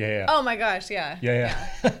 Yeah. Yeah. Oh my gosh. Yeah. Yeah.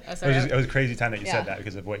 Oh, sorry. It was a crazy time that you said that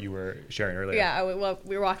because of what you were sharing earlier. Yeah. Well,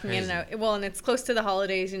 we were walking in and out. Well, and it's close to the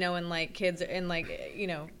holidays, and like kids and like,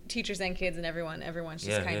 teachers and kids and everyone's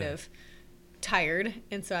just kind of tired.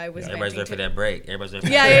 And so I was everybody's there for that break. Everybody's there for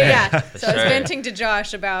that break. For So I was venting to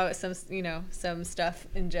Josh about some stuff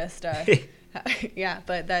and just,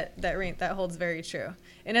 but that holds very true.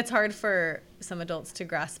 And it's hard for some adults to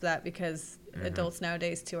grasp that because adults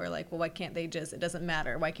nowadays too are like, well, why can't they just, it doesn't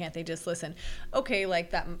matter. Why can't they just listen? Okay.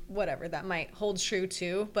 Like that, whatever, that might hold true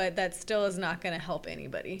too, but that still is not going to help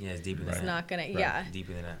anybody. Yeah. It's deeper than that. It's not going to,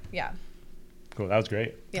 deeper than that. Yeah. Cool. That was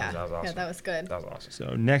great. Yeah. That was awesome. Yeah, that was good. That was awesome.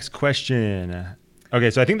 So next question.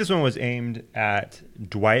 Okay. So I think this one was aimed at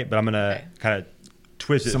Dwight, but I'm going to kind of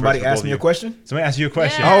twist it. Somebody asked me a question? Somebody asked you a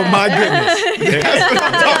question. Yeah. Oh my goodness.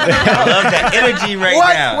 I love that energy right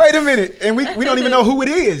now. Wait a minute. And we don't even know who it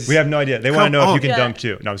is. We have no idea. They want to know if you can dunk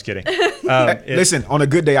too. No, I'm just kidding. Listen, on a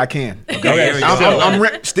good day I can. Okay.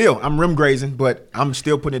 I'm rim grazing, but I'm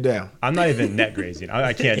still putting it down. I'm not even net grazing.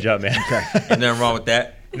 I can't jump, man. Ain't nothing wrong with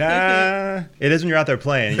that. Nah, it is when you're out there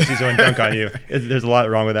playing. You see someone dunk on you. There's a lot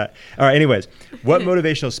wrong with that. All right. Anyways, what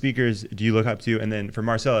motivational speakers do you look up to? And then for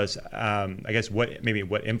Marcellus, I guess what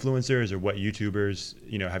influencers or what YouTubers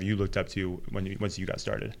have you looked up to once you got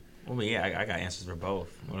started? Well, yeah, I got answers for both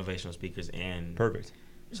motivational speakers and perfect.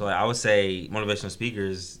 So I would say motivational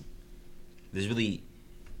speakers.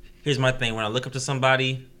 Here's my thing. When I look up to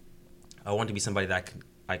somebody, I want to be somebody that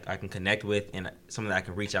I can connect with and someone that I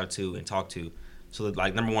can reach out to and talk to. So,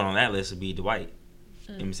 like, number one on that list would be Dwight. You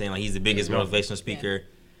know what I'm saying? Like, he's the biggest motivational speaker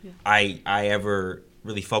I ever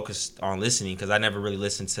really focused on listening because I never really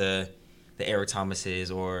listened to the Eric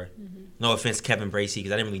Thomases or, no offense, Kevin Bracey,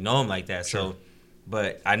 because I didn't really know him like that. Sure. So,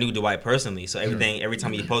 but I knew Dwight personally. So, every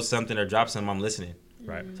time he posts something or drops something, I'm listening.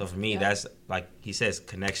 Right. So, for me, that's, like he says,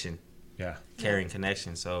 connection. Yeah. Caring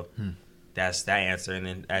connection. So, that's that answer. And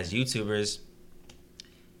then as YouTubers,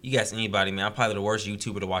 you guys, anybody, man, I'm probably the worst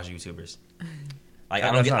YouTuber to watch YouTubers. Like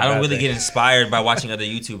I don't really get inspired by watching other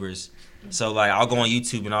YouTubers. So like I'll go on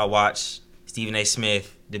YouTube and I'll watch Stephen A.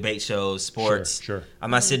 Smith, debate shows, sports. Sure. I'm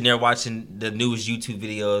not sitting there watching the newest YouTube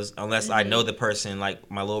videos unless I know the person. Like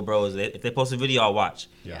my little bros, if they post a video, I'll watch.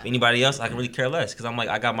 Yeah. Anybody else, I can really care less because I'm like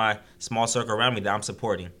I got my small circle around me that I'm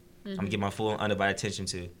supporting. I'm gonna give my full undivided attention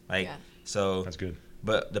to. So that's good.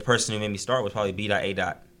 But the person who made me start was probably B.A.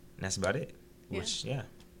 And that's about it. Which Yeah.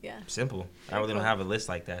 Simple. I really don't have a list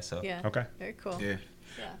like that. So okay. Very cool. Yeah.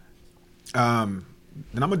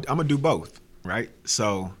 Then I'm gonna do both, right?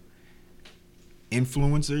 So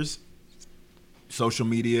influencers, social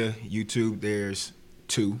media, YouTube. There's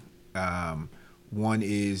 2. One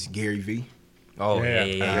is Gary V. Oh yeah.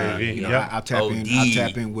 Gary V. I'll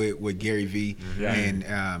tap in with Gary V. And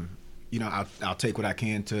I'll take what I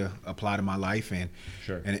can to apply to my life and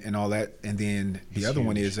all that. And then the other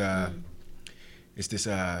one is it's this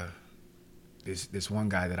one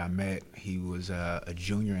guy that I met. He was a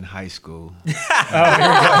junior in high school. He's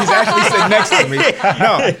actually sitting next to me.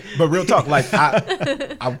 No, but real talk. Like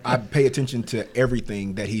I pay attention to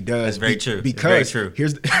everything that he does. That's very true. Because very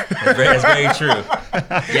true. That's very true.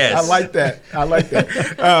 Yes, I like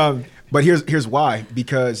that. But here's why.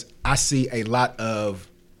 Because I see a lot of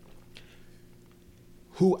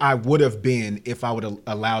who I would have been if I would have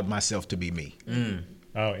allowed myself to be me.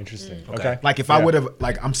 Oh, interesting. Okay. Like if I would have,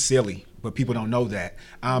 like I'm silly, but people don't know that.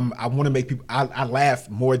 I want to make people, I laugh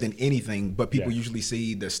more than anything, but people usually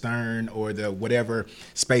see the stern or the whatever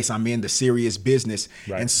space I'm in, the serious business.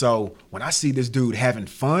 Right. And so when I see this dude having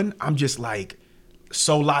fun, I'm just like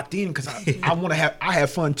so locked in because I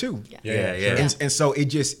have fun too. Yeah. And so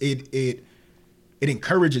it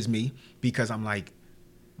encourages me because I'm like,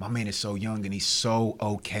 my man is so young and he's so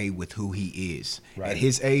okay with who he is. Right. At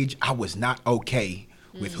his age, I was not okay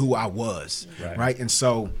with who I was, right? And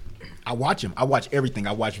so I watch him. I watch everything.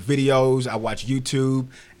 I watch videos. I watch YouTube,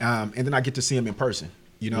 and then I get to see him in person.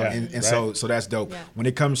 So that's dope. Yeah. When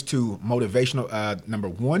it comes to motivational, number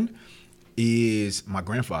one is my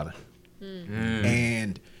grandfather,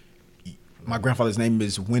 and my grandfather's name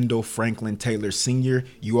is Wendell Franklin Taylor Sr.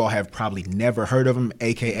 You all have probably never heard of him,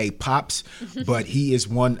 aka Pops, but he is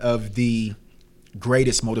one of the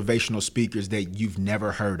greatest motivational speakers that you've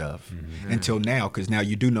never heard of until now, because now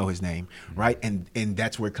you do know his name, right? And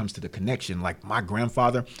that's where it comes to the connection. Like, my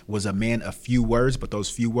grandfather was a man of few words, but those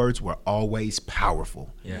few words were always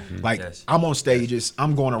powerful. Yeah. Like, I'm on stages,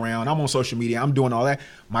 I'm going around, I'm on social media, I'm doing all that.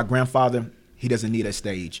 My grandfather, he doesn't need a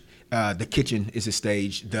stage. The kitchen is his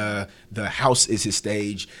stage. The house is his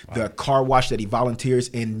stage. The car wash that he volunteers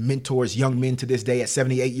and mentors young men to this day at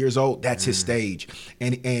 78 years old, that's his stage.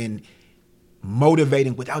 And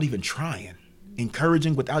motivating without even trying,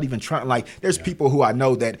 encouraging without even trying. Like, there's people who I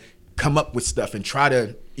know that come up with stuff and try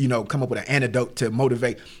to, come up with an antidote to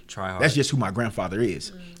motivate. Try hard. That's just who my grandfather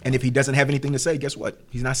is. And if he doesn't have anything to say, guess what?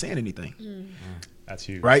 He's not saying anything. That's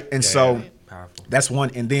huge. Right? And Powerful. that's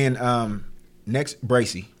one. And then next,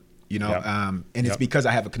 Bracy. And it's because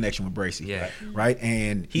I have a connection with Bracy. Yeah. Right.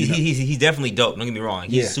 And he's definitely dope. Don't get me wrong.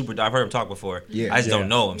 He's super dope. I've heard him talk before. Yeah. I just don't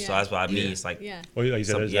know him, so that's what I mean. It's like, Well, like you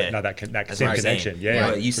said, there's not that same connection.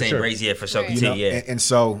 But you saying Brazy for sure. Right. And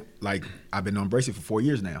so, like, I've been on Bracy for 4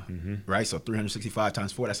 years now. Right. So 365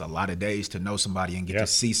 times 4, that's a lot of days to know somebody and get to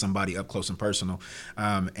see somebody up close and personal.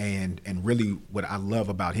 And really what I love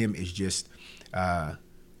about him is just,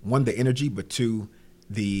 one, the energy, but two,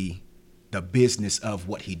 the business of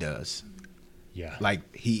what he does. Yeah.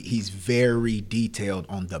 Like, he's very detailed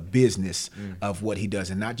on the business of what he does,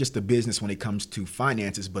 and not just the business when it comes to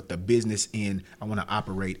finances, but the business in, I want to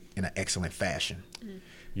operate in an excellent fashion.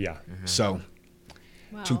 Yeah. So,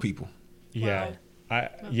 Wow. 2 people. Yeah.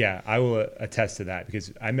 I will attest to that,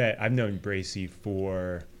 because I've known Bracy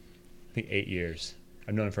for, I think, 8 years.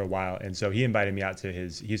 I've known him for a while. And so he invited me out to he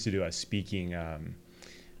used to do a speaking,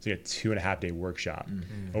 it's like a 2.5-day workshop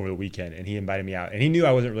over the weekend, and he invited me out, and he knew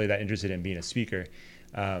I wasn't really that interested in being a speaker,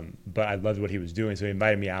 but I loved what he was doing, so he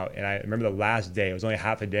invited me out. And I remember the last day, it was only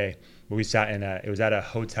half a day, but we sat in it was at a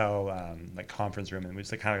hotel like conference room, and it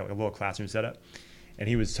was like kind of like a little classroom setup, and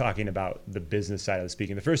he was talking about the business side of the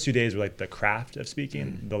speaking. The first 2 days were like the craft of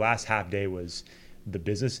speaking. The last half day was the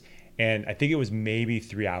business, and I think it was maybe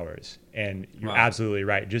 3 hours. And you're absolutely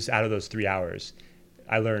right. Just out of those 3 hours,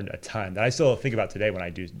 I learned a ton that I still think about today when I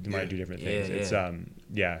do different things. It's I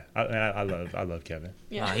love Kevin.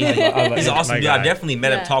 Yeah. He's awesome dude. I definitely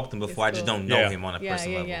met him, talked to him before. I just don't know him on a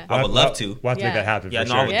personal level. I would love to. We'll have to make that happen. Yeah, for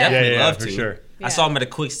no, sure. I would definitely love to. For sure. I saw him at a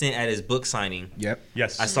quick stint at his book signing. Yep.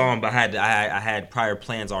 Yes. I saw him, but I had prior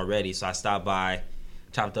plans already, so I stopped by,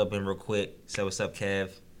 chopped up him real quick, said what's up, Kev,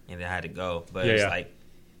 and then I had to go. But it's like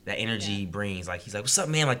that energy he brings. Like, he's like, what's up,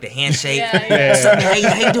 man? Like the handshake. What's up, man?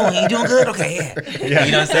 How you doing? You doing good? Okay, yeah.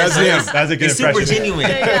 You know what I'm saying? That's a good it's impression. Super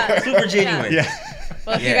genuine. Super genuine. Yeah.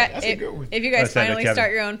 Well, if you guys finally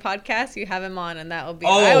start your own podcast, you have him on, and that will be.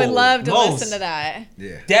 Oh, I would love to listen to that.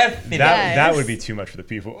 Yeah. Definitely. That would be too much for the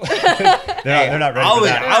people. they're not ready for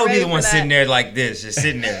that. I would be the one sitting there like this, just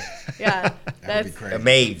sitting there. Yeah. That would be crazy.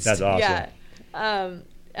 Amazed. That's awesome.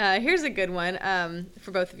 Yeah. Here's a good one for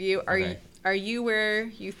both of you. Are you where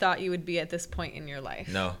you thought you would be at this point in your life?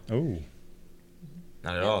 No. Oh.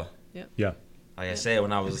 Not at all. Yeah. Like I said,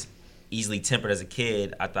 when I was easily tempered as a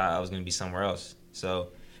kid, I thought I was going to be somewhere else. So,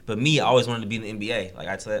 but me, I always wanted to be in the NBA. Like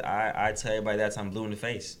I tell everybody that I'm blue in the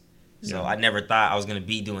face. So I never thought I was going to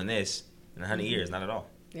be doing this in 100 years. Not at all.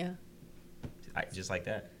 Yeah. Just like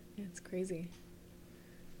that. Yeah, it's crazy.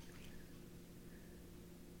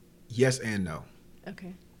 Yes and no.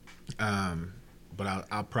 Okay. But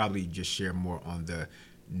I'll probably just share more on the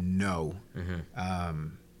no.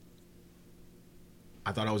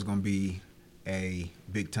 I thought I was going to be a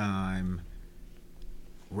big time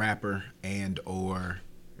rapper and or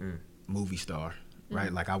movie star,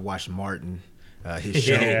 right? Like, I watched Martin, his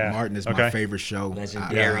show. Martin is my favorite show.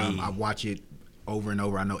 Legendary. I watch it over and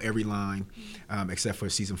over. I know every line, except for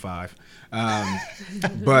season 5.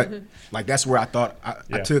 But like, that's where I thought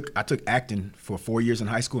I took acting for 4 years in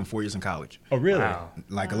high school and 4 years in college. Oh, really? Wow.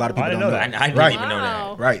 Like, a lot of people I didn't don't know know that. I didn't even know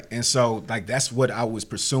that. Right. And so, like, that's what I was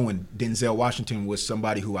pursuing. Denzel Washington was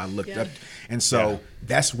somebody who I looked up. And so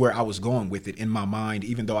that's where I was going with it in my mind,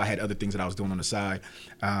 even though I had other things that I was doing on the side.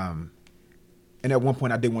 And at one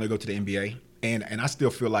point I did want to go to the NBA. And I still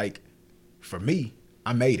feel like, for me,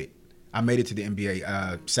 I made it. I made it to the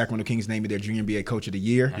NBA. Sacramento Kings named me their Junior NBA Coach of the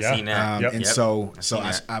Year. I seen that. And so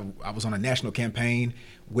I was on a national campaign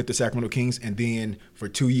with the Sacramento Kings, and then for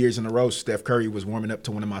 2 years in a row, Steph Curry was warming up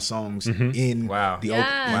to one of my songs in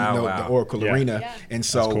the Oracle Arena. Yeah. And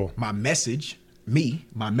so my message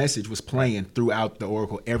was playing throughout the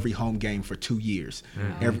Oracle every home game for 2 years.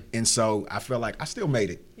 And so I felt like I still made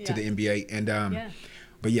it to the NBA. And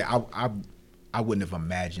but I wouldn't have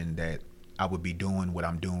imagined that I would be doing what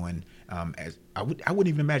I'm doing. I wouldn't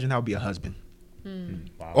even imagine I would be a husband.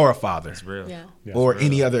 Wow. or a father. That's real. Yeah. Yeah. Or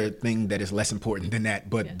any other thing that is less important than that.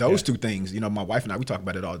 But those Yeah. two things, my wife and I, we talk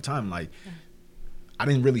about it all the time. Like, I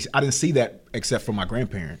didn't see that except for my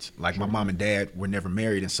grandparents. Like my mom and dad were never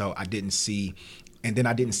married, and so I didn't see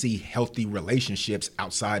healthy relationships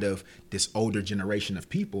outside of this older generation of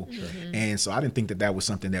people. And so I didn't think that was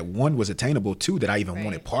something that, one, was attainable, two, that I even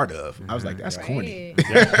wanted part of. I was like, that's corny. You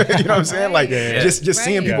know what I'm saying? Like, just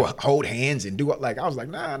seeing people hold hands and do it. Like, I was like,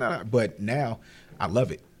 nah. But now I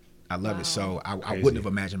love it. I love it. So I wouldn't have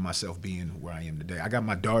imagined myself being where I am today. I got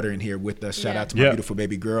my daughter in here with us. Shout out to my beautiful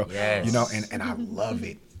baby girl. Yes. And I love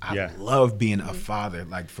it. I love being a father.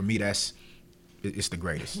 Like, for me, it's the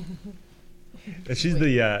greatest. And she's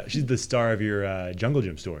the star of your Jungle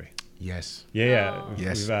Gym story. Yes. Yeah.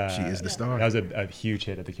 Yes, she is the star. That was a huge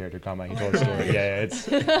hit at the Character Combine. He told a story. It's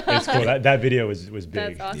cool. That video was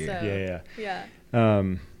big. That's awesome.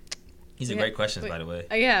 Yeah. These are great questions, by the way.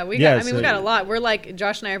 We got a lot. We're like,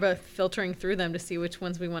 Josh and I are both filtering through them to see which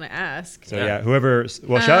ones we want to ask. So shout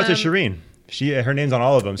out to Shireen. Her name's on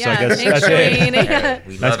all of them. So I guess that's it.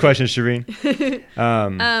 Hey, Nice question, Shireen.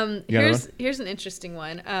 Here's an interesting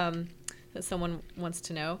one that someone wants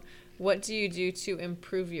to know. What do you do to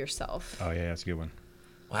improve yourself? Oh yeah, that's a good one.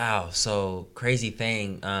 Wow. So crazy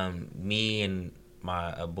thing. Me and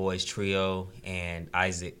my boys trio and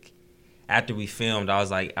Isaac, after we filmed, I was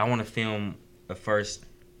like, I want to film a first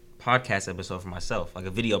podcast episode for myself, like a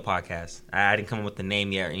video podcast. I didn't come up with the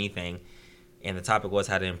name yet or anything, and the topic was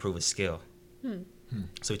how to improve a skill.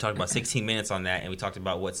 So we talked about 16 minutes on that, and we talked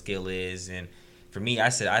about what skill is. And for me, I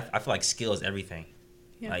said I feel like skill is everything.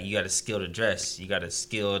 Like, you got a skill to dress, you got a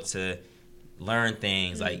skill to learn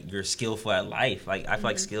things. Like, you're skillful at life. Like, I feel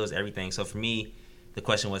like skill is everything. So for me, the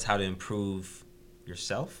question was how to improve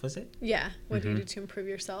yourself. Was it? Yeah. What do you do to improve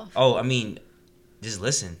yourself? Oh, I mean, just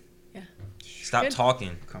listen. Yeah. Stop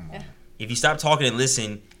talking. Come on. If you stop talking and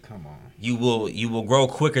listen, Come on. you will grow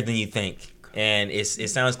quicker than you think. And it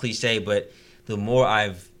sounds cliche, but the more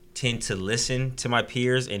I've tend to listen to my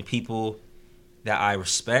peers and people that I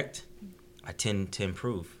respect, I tend to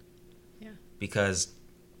improve. Yeah. Because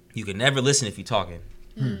you can never listen if you're talking.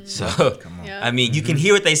 So, I mean, you can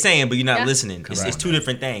hear what they're saying, but you're not listening. It's two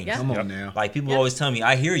different things. Yeah. Come on now. Like, people always tell me,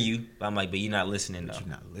 I hear you. But I'm like, but you're not listening, though. You're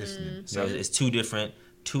not listening. So it's two different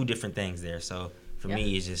things there. So for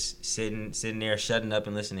me, it's just sitting there, shutting up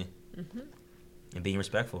and listening, and being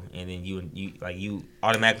respectful. And then you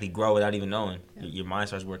automatically grow without even knowing. Your mind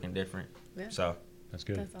starts working different. Yeah. So that's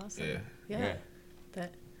good. That's awesome. Yeah.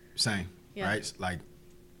 Same. Right? It's like,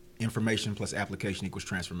 information plus application equals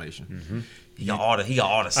transformation. He got all the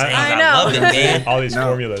sayings. I I know. love it, man. All these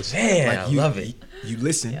formulas. Man, Like, I love it. You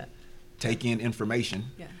listen, take in information,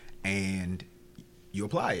 and you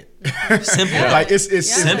apply it. Simple. Like, it's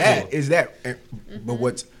Simple. that. But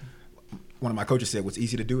what's one of my coaches said, what's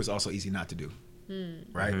easy to do is also easy not to do.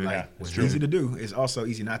 Right? Like, what's easy to do is also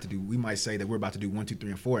easy not to do. We might say that we're about to do 1, 2, 3,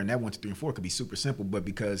 and 4, and that 1, 2, 3, and 4 could be super simple, but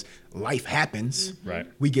because life happens,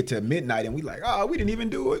 we get to midnight and we like, oh, we didn't even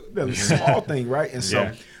do it. That was a small thing, right? And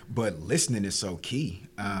so, but listening is so key.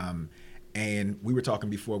 And we were talking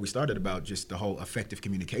before we started about just the whole effective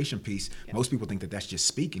communication piece. Most people think that that's just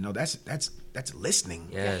speaking. No, that's listening.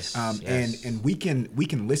 Yes. And we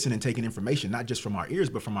can listen and take in information, not just from our ears,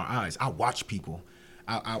 but from our eyes. I watch people.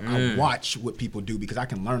 I watch what people do because I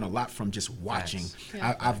can learn a lot from just watching.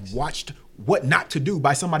 I've watched what not to do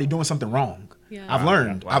by somebody doing something wrong. I've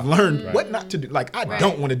learned what not to do. Like, I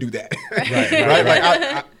don't want to do that. Right?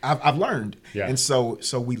 Like, I've learned. And so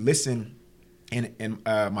we listen. And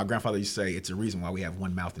my grandfather used to say, it's a reason why we have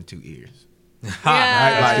one mouth and two ears.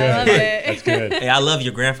 I love it. That's good. Hey, I love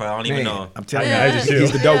your grandfather. I don't even know. I'm telling I you, do too.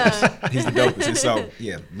 he's the dopest. He's the dopest. And so,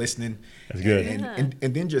 listening. That's good.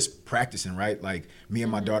 And then just practicing, right? Like, me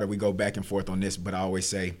and my daughter, we go back and forth on this, but I always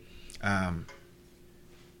say,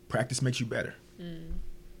 practice makes you better.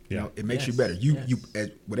 You know, it makes you better. You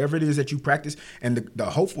whatever it is that you practice, and the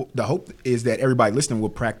hope is that everybody listening will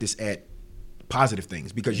practice at positive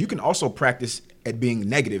things, because you can also practice at being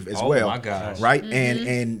negative as well. Oh my gosh. Right?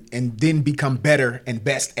 And then become better and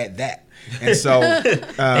best at that. And so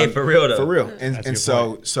Hey, for real though. For real. That's a And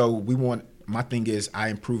good so we want, my thing is, I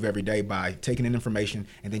improve every day by taking in information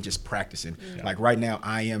and then just practicing. Like, right now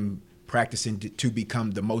I am practicing to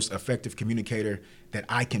become the most effective communicator that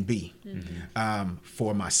I can be,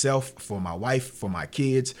 for myself, for my wife, for my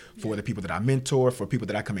kids, for the people that I mentor, for people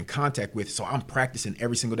that I come in contact with. So I'm practicing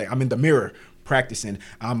every single day. I'm in the mirror practicing.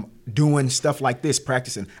 I'm doing stuff like this,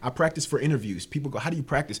 practicing. I practice for interviews. People go, how do you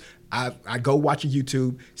practice? I go watch a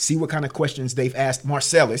YouTube, see what kind of questions they've asked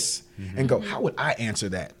Marcellus, and go, how would I answer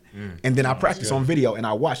that? And then I practice on video, and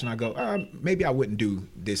I watch, and I go, maybe I wouldn't do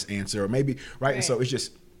this answer, or maybe, right? And so it's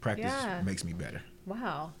just practice makes me better.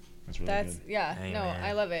 Wow. That's really good. Yeah. Hey, no, man.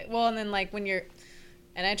 I love it. Well, and then like when you're,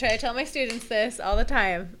 and I try to tell my students this all the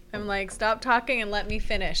time. I'm like, stop talking and let me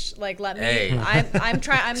finish. Like, let me. Hey.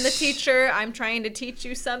 I'm the teacher. I'm trying to teach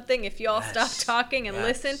you something. If you all stop talking and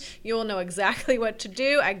listen, you will know exactly what to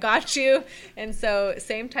do. I got you. And so,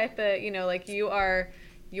 same type of, like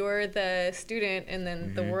you're the student, and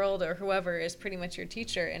then the world or whoever is pretty much your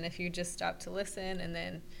teacher. And if you just stop to listen, and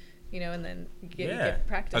then, and then get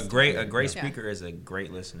practice. A great speaker is a great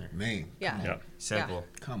listener. Man, Yeah. Simple.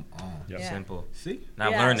 come on. Yeah. Simple. See? And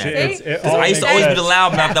I've Yeah. learned See, that. it Because all I used to makes always be the sense.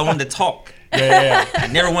 loud mouth that wanted to talk. Yeah. I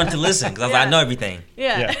never wanted to listen because I know everything.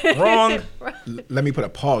 Yeah. Wrong. Let me put a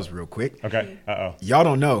pause real quick. Okay. Y'all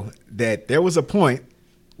don't know that there was a point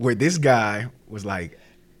where this guy was like,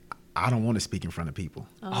 I don't want to speak in front of people.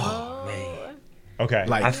 Oh, man. Okay.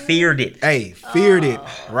 Like, I feared it. hey, feared it,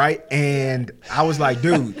 right? And I was like,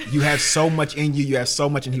 dude, you have so much in you. You have so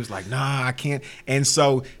much. And he was like, nah, I can't. And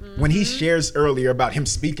so when he shares earlier about him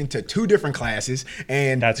speaking to 2 different classes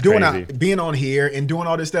and That's doing crazy. being on here and doing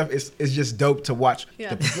all this stuff, it's just dope to watch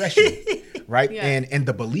the progression, right? Yeah. And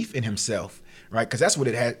the belief in himself, right? Because that's what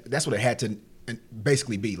it had to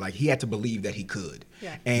basically be. Like, he had to believe that he could.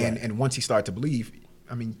 Yeah. And once he started to believe,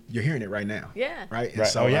 I mean, you're hearing it right now. Yeah. Right? And Right.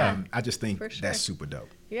 so Oh, yeah. I just think For sure. that's super dope.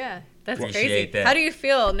 Yeah, that's Appreciate crazy. that. How do you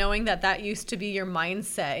feel knowing that used to be your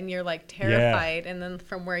mindset and you're like terrified, and then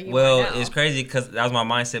from where you Well, are now? it's crazy because that was my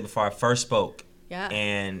mindset before I first spoke. Yeah.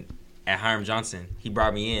 And at Hiram Johnson, he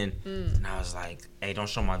brought me in, and I was like, "Hey, don't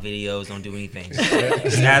show my videos, don't do anything.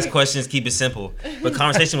 Just ask questions, keep it simple." But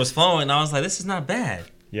conversation was flowing, and I was like, "This is not bad.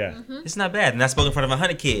 Yeah. It's not bad." And I spoke in front of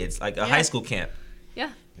 100 kids, like a high school camp. Yeah.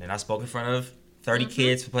 And I spoke in front of 30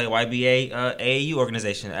 kids to play YBA AAU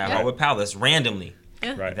organization at Yeah. Harwood Palace randomly.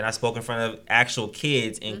 Yeah. Right. And then I spoke in front of actual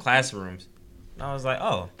kids in classrooms. And I was like,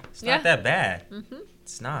 "Oh, it's not that bad.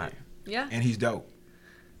 It's not." Yeah. And he's dope.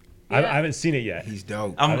 I haven't seen it yet. He's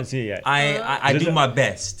dope. I haven't seen it yet. I do my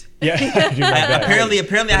best. Yeah. I do my best. Apparently,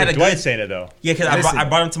 I had a Dwight's good. saying it though. Yeah, because Listen. I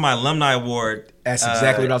brought him to my alumni award. That's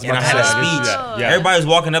exactly what I was and about I to had a say. speech. Yeah. Everybody was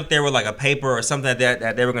walking up there with like a paper or something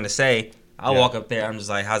that they were going to say. I'll Yeah. walk up there. I'm just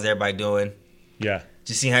like, "How's everybody doing?" Yeah.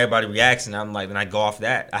 Just seeing how everybody reacts, and I'm like, then I go off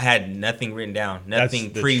that. I had nothing written down, nothing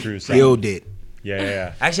That's pre. true. Killed it.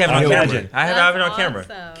 Yeah. I actually have it on I camera. imagine. I have it on camera.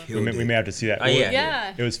 Awesome. We Killed may, it. we may have to see that. Oh, yeah.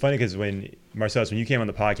 Yeah. It was funny because when Marcellus, when you came on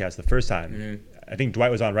the podcast the first time, I think Dwight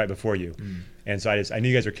was on right before you, and so I knew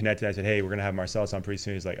you guys were connected. I said, "Hey, we're gonna have Marcellus on pretty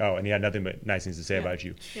soon." He's like, "Oh," and he had nothing but nice things to say about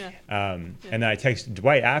you. Yeah. And then I texted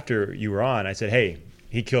Dwight after you were on. I said, "Hey,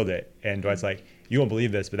 he killed it," and Dwight's like, "You won't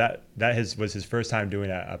believe this, but that was his first time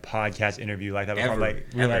doing a podcast interview like that before." Ever. Like,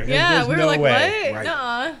 we were like, Yeah, "There's we were no like, way." what? Right.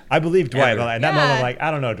 Nuh-uh. I believe Dwight, Ever. but in that moment, I'm Yeah. like,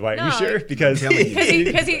 "I don't know, Dwight. No. You sure?" Because I'm telling you.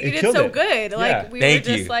 Because he did killed so it. good. Like, Yeah. we Thank were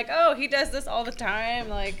just you. like, oh, he does this all the time.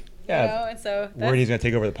 Like, Yeah. and so Worried he's gonna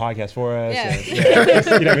take over the podcast for us. Yeah. and-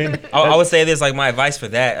 you know what I mean? I would say this, like my advice for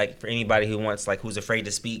that, like for anybody who wants, like who's afraid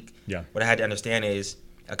to speak. Yeah. What I had to understand is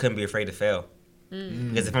I couldn't be afraid to fail.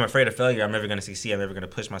 Because if I'm afraid of failure, I'm never going to succeed. I'm never going to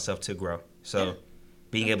push myself to grow. So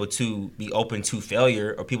being able to be open to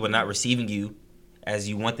failure or people not receiving you as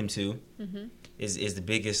you want them to is the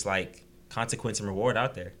biggest like consequence and reward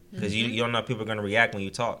out there. Because you don't know how people are going to react when you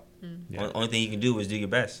talk. Only thing you can do is do your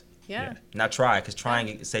best. Yeah. Not try, because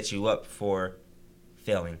trying sets you up for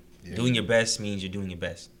failing. Doing your best means you're doing your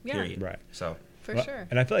best. Yeah. Period. Right. So For Well, sure.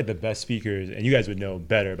 And I feel like the best speakers, and you guys would know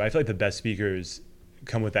better, but I feel like the best speakers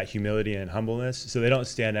come with that humility and humbleness. So they don't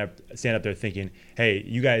stand up there thinking, "Hey,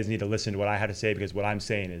 you guys need to listen to what I have to say because what I'm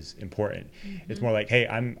saying is important." It's more like, "Hey,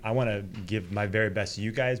 I want to give my very best to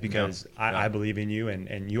you guys because I believe in you,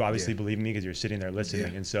 and you obviously believe in me because you're sitting there listening."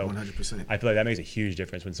 Yeah, and so 100%. I feel like that makes a huge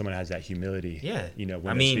difference when someone has that humility. Yeah. You know, when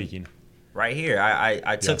I they're mean, speaking. right here,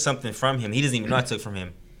 I took something from him. He doesn't even know I took from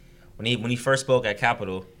him. When he first spoke at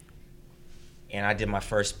Capitol, and I did my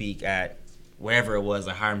first speak at wherever it was,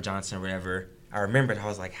 like Hiram Johnson or whatever, I remembered, I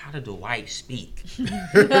was like, how did Dwight speak?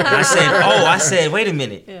 And I said, wait a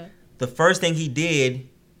minute. Yeah. The first thing he did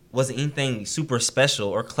wasn't anything super special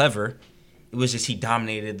or clever. It was just he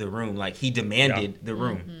dominated the room. Like, he demanded the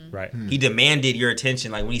room. Right. He demanded your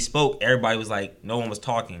attention. Like, when he spoke, everybody was like, no one was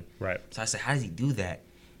talking. Right. So I said, how does he do that?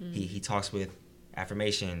 He talks with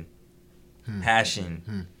affirmation,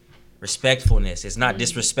 passion, respectfulness. It's not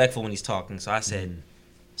disrespectful when he's talking. So I said,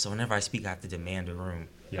 so whenever I speak, I have to demand a room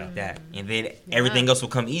like that. And then everything else will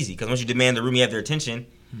come easy. Because once you demand the room, you have their attention.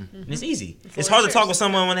 And it's easy. It's hard to talk with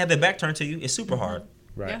someone when they have their back turned to you. It's super hard.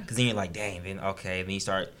 Right. Because then you're like, dang, then okay. Then you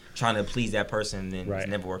start trying to please that person, and then it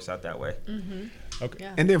never works out that way. Okay.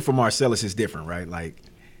 Yeah. And then for Marcellus, it's different, right? Like,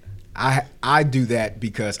 I do that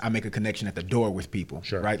because I make a connection at the door with people,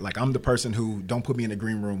 right? Like, I'm the person who don't put me in the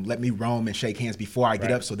green room, let me roam and shake hands before I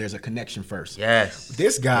get up, so there's a connection first. Yes.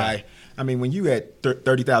 This guy, I mean, when you at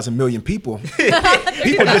 30,000 million people,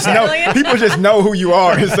 people just know who you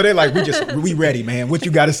are, and so they're like, we ready, man. What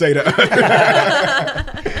you got to say to us?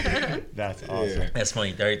 That's awesome. That's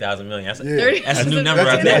funny. 30,000 million. That's a new number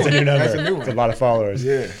out there. That's a new number. That's a new one. It's a lot of followers.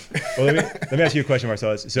 Yeah. Well, let me ask you a question,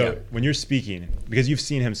 Marcellus. So when you're speaking, because you've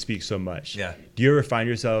seen him speak so much, do you ever find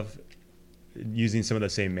yourself using some of the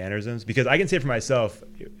same mannerisms? Because I can say for myself,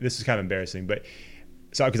 this is kind of embarrassing, but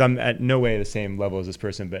because I'm at no way the same level as this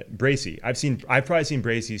person, but Bracy, I've probably seen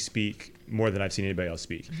Bracy speak more than I've seen anybody else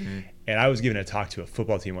speak. And I was giving a talk to a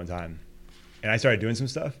football team one time, and I started doing some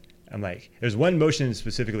stuff. I'm like, there's one motion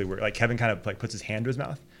specifically where like Kevin kind of like puts his hand to his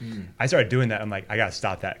mouth. I started doing that. I'm like, I gotta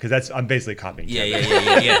stop that because I'm basically copying.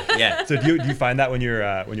 Yeah. So do you find that when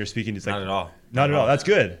you're speaking? It's like, Not at all. Not at all. That's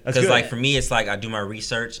good. Because like for me, it's like I do my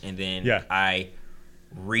research and then Yeah. I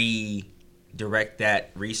redirect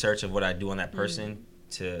that research of what I do on that person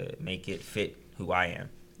to make it fit who I am.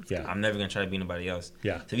 Yeah. I'm never gonna try to be anybody else.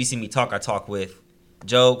 Yeah. So if you see me talk, I talk with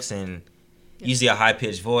jokes and usually a high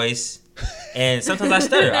pitched voice. And sometimes I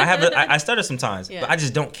stutter. I stutter sometimes, but I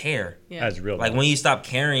just don't care. That's real. Like when you stop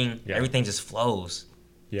caring, everything just flows.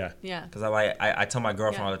 Yeah. Because I tell my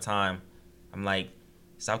girlfriend all the time, I'm like,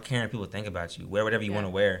 stop caring what people think about you. Wear whatever you want to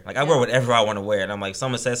wear. Like I wear whatever I want to wear, and I'm like, if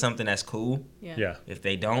someone says something that's cool. Yeah. If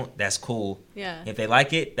they don't, that's cool. Yeah. If they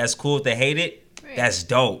like it, that's cool. If they hate it, that's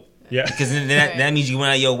dope. Yeah. Because then that means you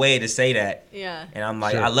went out of your way to say that. Yeah. And I'm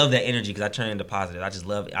like, I love that energy because I turn it into positive. I just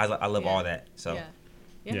love it. I love all that. So.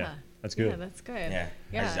 Yeah. That's good. Yeah, that's good.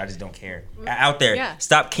 Yeah. I just don't care. Mm. Out there,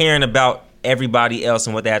 stop caring about everybody else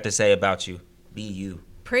and what they have to say about you. Be you.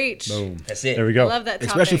 Preach. Boom. That's it. There we go. I love that topic.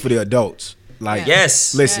 Especially for the adults. Like,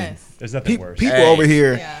 yes. Listen, there's nothing worse. People over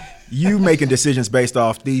here, you making decisions based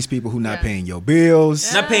off these people who not paying your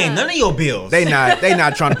bills. Not paying none of your bills. They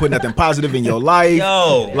not trying to put nothing positive in your life.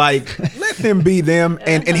 Yo. Like, let them be them.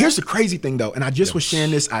 And here's the crazy thing though, and I just was sharing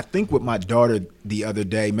this, I think with my daughter the other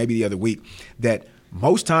day, maybe the other week, that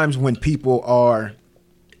most times when people are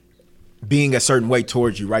being a certain way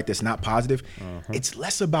towards you, right, that's not positive, it's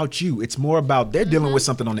less about you. It's more about they're dealing with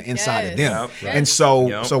something on the inside of them. Yep. And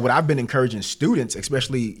so what I've been encouraging students,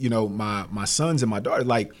 especially, my sons and my daughter,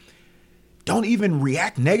 like, don't even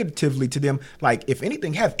react negatively to them. Like, if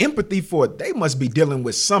anything, have empathy for it. They must be dealing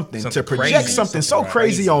with something to project crazy. something so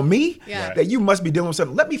crazy on me Yeah. that you must be dealing with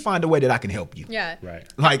something. Let me find a way that I can help you. Yeah. Right.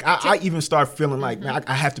 Like, I even start feeling like, man,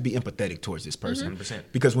 I have to be empathetic towards this person. 100%.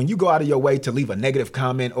 Because when you go out of your way to leave a negative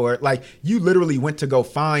comment, or like you literally went to go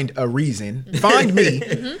find a reason, find me,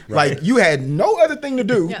 like you had no other thing to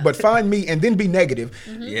do but find me and then be negative,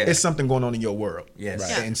 it's something going on in your world. Yes. Right?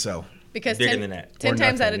 Yeah. And so, Because Bigger 10, than that. 10 Or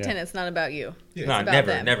times nothing, out of 10, it's not about you. It's No, about never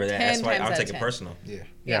them. that. 10 That's why times I'll out take of it 10. personal.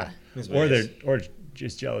 Yeah. Or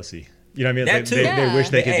just jealousy. You know what I mean? That Like, too. they wish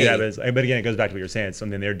they could do Hey. that, but again, it goes back to what you're saying. It's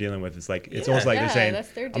something they're dealing with. It's like it's almost like they're saying, that's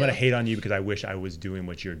their "I'm gonna deal. hate on you because I wish I was doing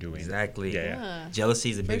what you're doing." Exactly. Yeah. Jealousy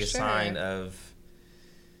is the For biggest sure. sign of.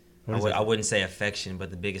 I wouldn't say affection,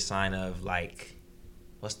 but the biggest sign of like,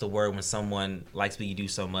 what's the word when someone likes what you do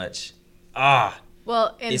so much?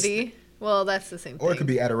 Well, envy. Well, that's the same thing. or it could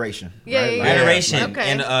be adoration. Yeah, right? yeah, Like, Adoration. Okay.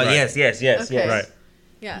 And Right. yes. Okay. Right.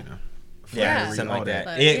 Yeah. Yeah, flattery, something all like that.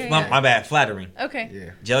 that. Yeah, Yeah. my bad. Flattering. Okay. Yeah.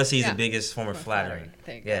 Jealousy is Yeah. the biggest form of flattering.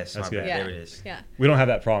 Thank you. Yes, That's my good. bad. Yeah. There it is. Yeah. We don't have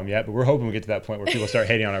that problem yet, but we're hoping we get to that point where people start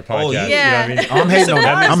hating on our podcast. Oh, You know yeah. what I mean? I'm hating on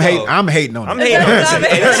That it. means I'm hating on it. I'm hating on this. Stop it.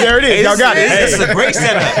 Hey, There it is. hey, Y'all got it. This is a great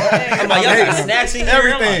setup. I'm like, y'all got snacks in here.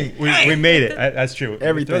 Everything. I'm like, We made it. That's true.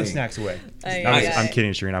 Everything. Throw the snacks away. Nice. I'm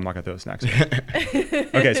kidding, Shireen. I'm not gonna throw the snacks away.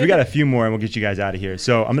 Okay, so we got a few more, and we'll get you guys out of here.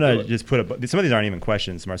 So I'm gonna just put some of these aren't even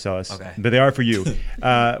questions, Marcellus, but they are for you.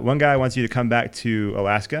 One guy wants you to come back to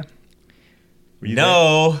Alaska. Were you there?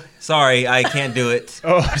 No, sorry, I can't do it.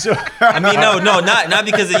 Oh, so I mean, no, not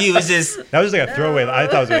because of you. It's just that was like a throwaway. I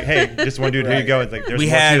thought it was like, hey, just one dude, here you go. It's like there's we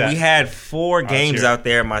more to that. had 4 games cheer. out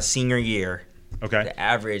there my senior year. Okay. The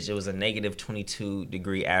average, it was a negative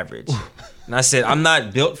 22-degree average. And I said, I'm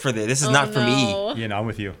not built for this. This is not for me. Yeah, no, I'm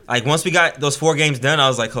with you. Like, once we got those 4 games done, I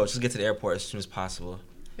was like, Coach, let's get to the airport as soon as possible.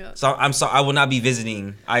 Yeah. So I'm sorry. I will not be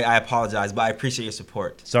visiting. I apologize, but I appreciate your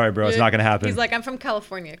support. Sorry, bro. It's not gonna happen. He's like, I'm from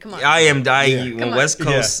California. Come on. I'm Come a on. West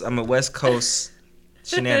Coast. I'm a West Coast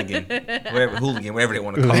shenanigan, hooligan, whatever they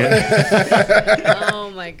want to call it. Oh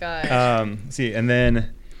my god. See, and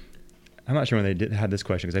then I'm not sure when they had this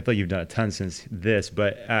question because I feel like you've done a ton since this.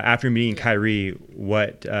 But after meeting Kyrie,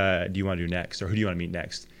 what do you want to do next, or who do you want to meet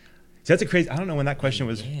next? See, that's a crazy. I don't know when that question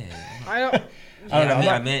was. Yeah. I don't. I don't know.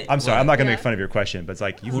 I meant, I'm sorry. I'm not gonna Yeah. make fun of your question, but it's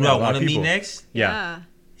like you who do I want to meet next? Yeah.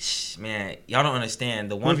 Man, y'all don't understand.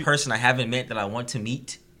 The one person I haven't met that I want to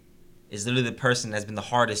meet is literally the person that's been the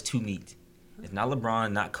hardest to meet. It's not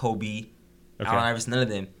LeBron, not Kobe, Allen Iverson, none of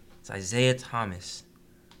them. It's Isaiah Thomas.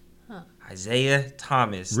 Isaiah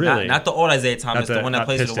Thomas. Really? Not the old Isaiah Thomas, the one that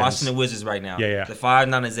plays for the Pistons. Washington Wizards right now. Yeah. The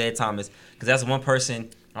 5'9" Isaiah Thomas. Because that's the one person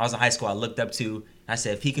when I was in high school I looked up to. I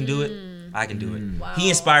said, if he can do it, I can do it. Wow. He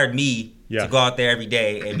inspired me Yeah. to go out there every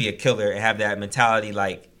day and be a killer and have that mentality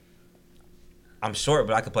like, I'm short,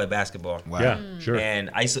 but I could play basketball. Wow. Yeah. Sure. And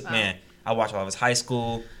I used to, I watch all of his high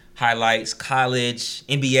school highlights, college,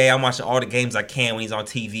 NBA. I'm watching all the games I can when he's on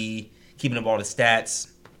TV, keeping up all the stats.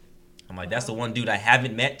 I'm like, that's the one dude I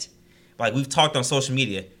haven't met. Like, we've talked on social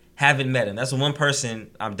media, haven't met him. That's the one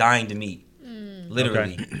person I'm dying to meet.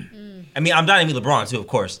 Literally. I mean, I'm dying to meet LeBron, too, of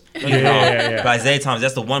course. Yeah. But Isaiah Thomas,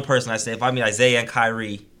 that's the one person I say, if I meet Isaiah and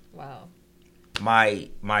Kyrie, Wow. my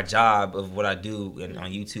job of what I do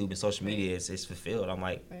on YouTube and social media is fulfilled. I'm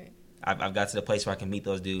like, Right. I've got to the place where I can meet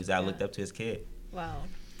those dudes that I looked up to as a kid. Wow.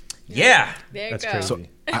 Yeah. There you That's go. crazy. So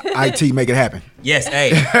IT make it happen. Yes.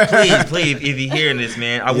 Hey, please, if you're hearing this,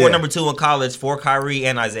 man. I wore number 2 in college for Kyrie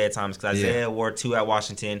and Isaiah Thomas because Isaiah wore 2 at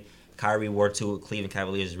Washington. Kyrie wore 2 at Cleveland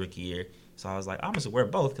Cavaliers rookie year. So I was like, I'm going to wear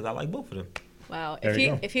both because I like both of them. Wow. There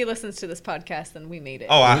you go. If he listens to this podcast, then we made it.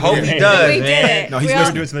 Oh, I hope he does, we man. did it. No, he's We listening.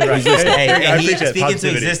 all- Doing something right. Hey, I and he's appreciate speaking to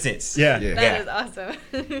positivity. existence. Yeah. Yeah. That is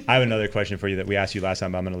awesome. I have another question for you that we asked you last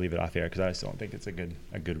time, but I'm going to leave it off air because I still don't think it's a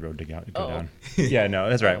good road to go down. Yeah, no,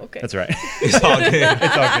 that's right. okay. That's right. It's all good.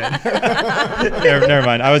 It's all good. never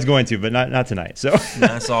mind. I was going to, but not tonight. So,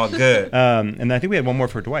 That's all good. and I think we had one more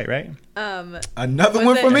for Dwight, right? Another Was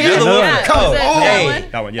one it- for me? Another one? Yeah, Come was it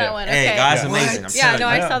on. That one, yeah. That one, Hey, okay. guys, Yeah. amazing. What? I'm Yeah, telling no,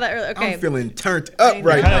 you. I saw that earlier. Okay. I'm feeling turned up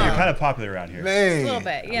right You're now. kind of popular around here. Man. A little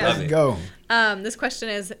bit, yeah. Love Let's it. go. This question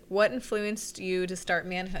is, what influenced you to start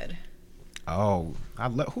Manhood? Oh, I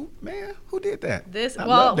love who did that? This, I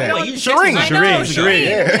well, love that. we don't- Wait, you Shireen. I know, Shireen.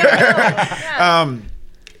 Yeah.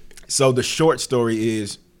 So the short story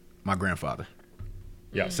is my grandfather.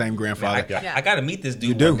 Yeah. Same grandfather. Yeah. I got to meet this dude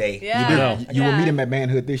You do. one day. Yeah. You do. You will meet him at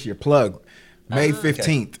Manhood this year. Plug. May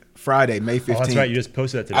 15th. Friday, May 15th. Oh, that's right. You just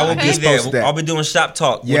posted that today. I will be Just there. post that. I'll be doing shop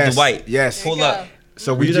talk Yes, with Dwight. yes. Pull There you up. go.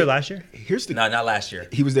 So Were you there ju- last year? Here's the No, not last year.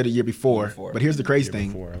 he was there the year before. Before. But here's the crazy Year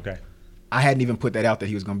thing. before, okay. I hadn't even put that out that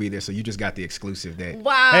he was going to be there, so you just got the exclusive that.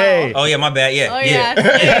 Wow. Hey. Oh, yeah, my bad. Yeah. Oh, yeah.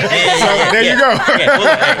 yeah. There you go. Yeah, pull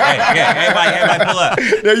up. Hey, everybody pull up.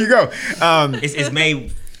 There you go. It's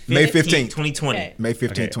May May 15th, 15th. 2020. Okay. May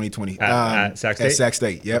 15th, Okay. 2020. At Sac State? At Sac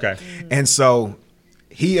State, yep. Okay. And so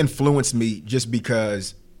he influenced me just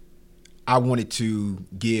because I wanted to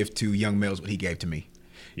give to young males what he gave to me.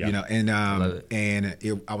 Yeah. You know, and Love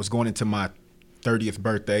it. I was going into my 30th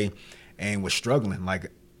birthday and was struggling like,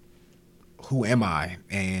 who am I?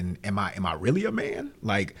 And am I really a man?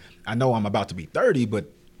 Like, I know I'm about to be 30,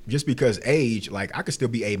 but just because age, like I could still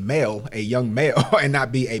be a male, a young male, and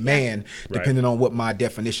not be a man, Right. depending on what my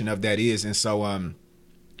definition of that is. And so,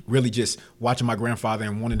 really just watching my grandfather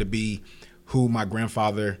and wanting to be who my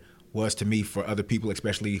grandfather was to me for other people,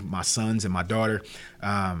 especially my sons and my daughter.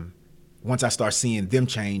 Once I start seeing them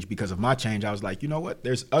change because of my change, I was like, you know what?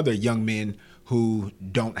 There's other young men who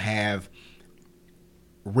don't have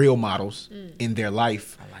real models in their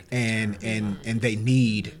life, like that and they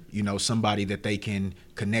need, you know, somebody that they can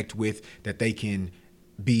connect with, that they can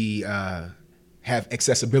be have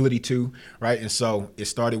accessibility to, right? And so it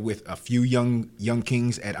started with a few young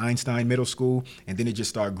kings at Einstein Middle School, and then it just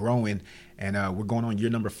started growing. And we're going on year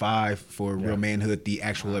number 5 for Real Manhood, the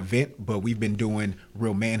actual event, but we've been doing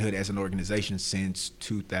Real Manhood as an organization since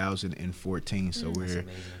 2014. So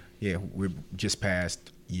we're just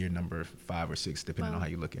past year number 5 or 6, depending on how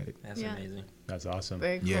you look at it. That's Yeah. amazing. That's awesome.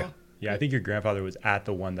 Very cool. Yeah. Yeah, I think your grandfather was at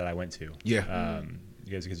the one that I went to. Yeah.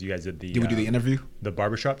 Because you guys did the. Did we do the interview? The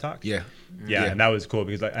barbershop talk? Yeah. Yeah, and that was cool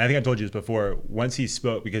because I think I told you this before. Once he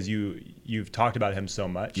spoke, because you've talked about him so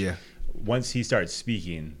much. Yeah. Once he started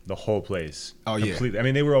speaking, the whole place. Oh, yeah. completely. I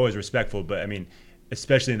mean, they were always respectful, but I mean,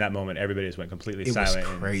 especially in that moment, everybody just went completely It was silent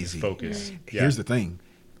crazy. and focused. Yeah. Here's the thing.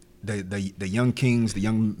 The young kings, the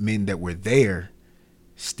young men that were there,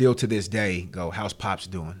 still to this day go, how's Pops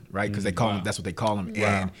doing? Right? Because they call him, that's what they call him. Wow.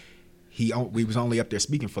 And we was only up there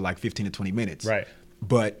speaking for like 15 to 20 minutes. Right.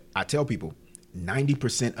 But I tell people,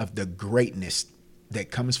 90% of the greatness that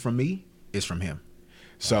comes from me is from him.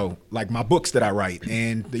 So like my books that I write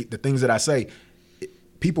and the things that I say,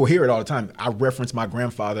 people hear it all the time. I reference my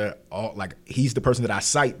grandfather, he's the person that I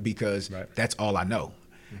cite because that's all I know.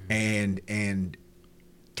 And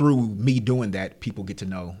through me doing that, people get to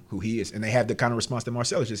know who he is. And they have the kind of response that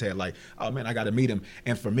Marcellus just had, like, oh man, I got to meet him.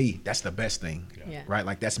 And for me, that's the best thing, right?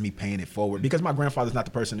 Like that's me paying it forward, because my grandfather's not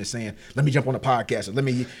the person that's saying, let me jump on a podcast or let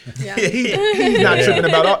me, he's not tripping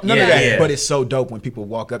about none of that. Yeah. But it's so dope when people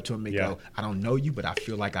walk up to him and go, I don't know you, but I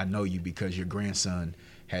feel like I know you because your grandson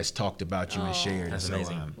has talked about you and shared. That's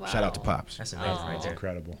amazing. Shout out to Pops. That's amazing right there. That's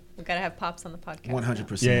incredible. We gotta have Pops on the podcast.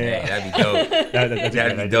 100%. Yeah. That'd be dope.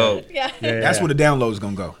 That'd be dope. Yeah. That's where the download's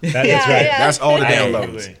gonna go. That's right. Yeah. That's all the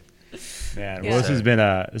downloads. Man, well, this has been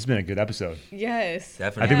a good episode. Yes,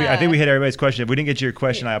 definitely. I think we hit everybody's question. If we didn't get to your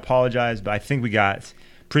question, I apologize, but I think we got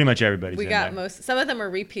pretty much everybody's. We in got there. most. Some of them are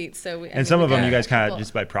repeats, so some of them you guys kind of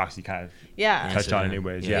just by proxy kind of touched on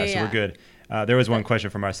anyways. Yeah, so we're good. There was one question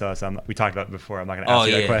from Marcellus. We talked about it before. I'm not going to ask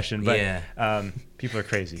you that question, but people are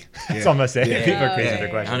crazy. That's all I'm going to say. People are crazy with their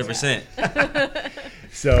questions. 100%.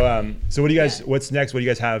 So what do you guys? What's next? What do you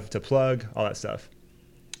guys have to plug? All that stuff.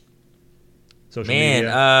 Social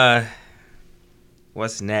media.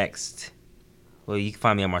 What's next? Well, you can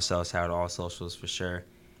find me on Marcellus Howard, all socials for sure.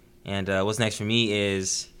 And what's next for me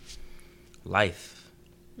is life.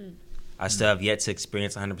 I still have yet to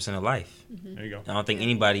experience 100% of life. There you go. I don't think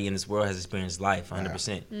anybody in this world has experienced life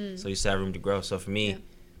 100%. So you still have room to grow. So for me,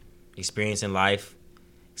 experiencing life,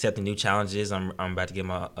 accepting new challenges. I'm about to get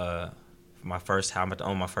my first house. I'm about to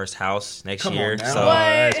own my first house next year. So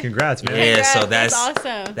nice. Congrats, man. Yeah, so that's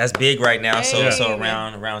awesome. That's big right now. So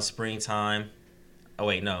around springtime. Oh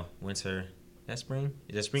wait, no, winter. That spring?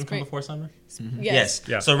 Does spring come before summer? Yes.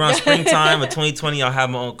 Yeah. So around springtime of 2020, I'll have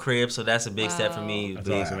my own crib. So that's a big step for me. That's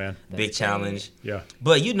big, awesome, man. Big challenge. Yeah.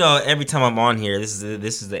 But every time I'm on here, this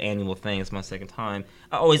is the annual thing. It's my second time.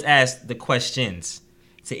 I always ask the questions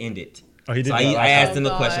to end it. Oh, he did. So that I asked them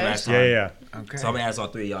the question last time. Yeah. Okay. So I'm gonna ask all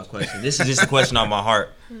three of y'all questions. This is just a question on my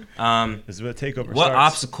heart. This is what takeover What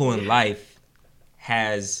starts. obstacle in life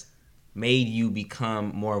has made you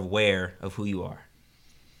become more aware of who you are?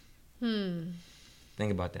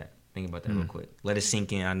 Think about that. Real quick. Let it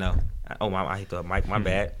sink in. I know. I hit the mic. My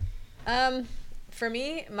bad. For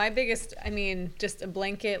me, my biggest, just a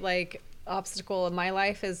blanket obstacle in my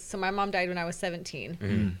life is, so my mom died when I was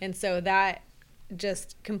 17, and so that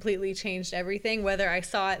just completely changed everything. Whether I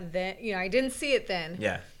saw it then, I didn't see it then.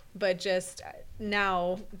 Yeah. But just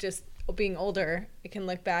now, just being older, I can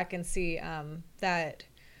look back and see that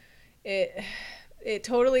it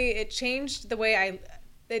totally changed the way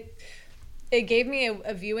it gave me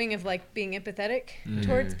a viewing of being empathetic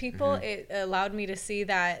towards people. It allowed me to see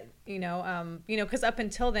that, because up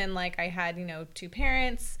until then, I had, 2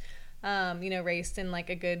 parents, raised in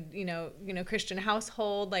a good, Christian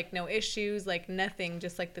household, no issues, nothing,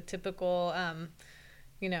 just the typical,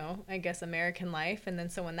 I guess American life. And then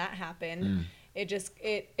so when that happened,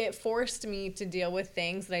 it forced me to deal with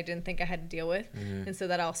things that I didn't think I had to deal with. And so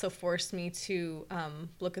that also forced me to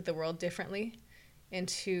look at the world differently, and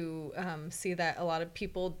to see that a lot of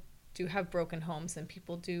people do have broken homes, and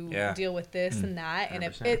people do deal with this and that. And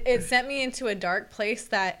it sent me into a dark place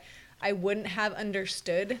that I wouldn't have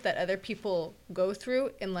understood that other people go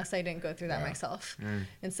through unless I didn't go through that myself.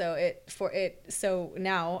 And so so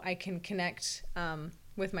now I can connect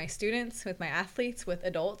with my students, with my athletes, with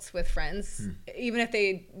adults, with friends, even if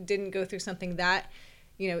they didn't go through something that,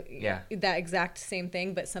 that exact same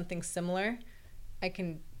thing, but something similar. I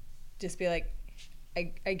can just be like,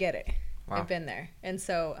 I get it. Wow. I've been there. And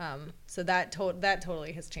so so that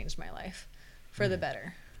totally has changed my life for the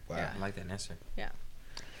better. Wow. Yeah. I like that answer. Yeah.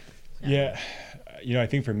 I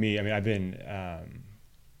think for me, I've been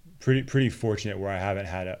pretty fortunate where I haven't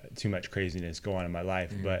had too much craziness go on in my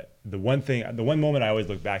life. But the one moment I always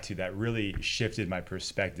look back to that really shifted my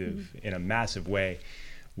perspective in a massive way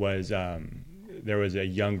was there was a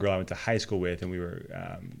young girl I went to high school with, and we were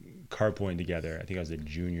carpooling together. I think I was a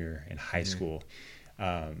junior in high school.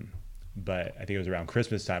 But I think it was around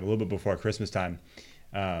Christmas time, a little bit before Christmas time,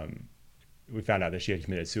 we found out that she had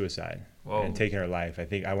committed suicide and taken her life.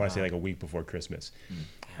 I want to say a week before Christmas.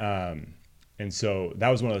 And so that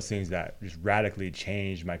was one of those things that just radically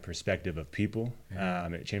changed my perspective of people.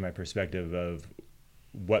 It changed my perspective of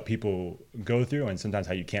what people go through, and sometimes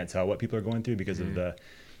how you can't tell what people are going through because of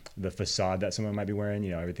the facade that someone might be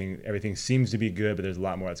wearing. Everything seems to be good, but there's a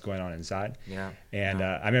lot more that's going on inside. And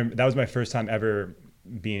I remember that was my first time ever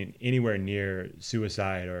being anywhere near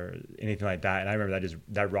suicide or anything like that. And I remember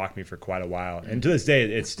that rocked me for quite a while. And to this day,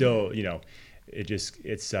 it's still,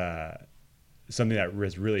 it's something that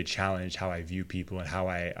has really challenged how I view people and how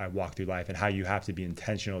I walk through life, and how you have to be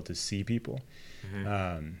intentional to see people.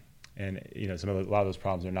 And a lot of those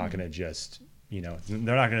problems are not going to just, they're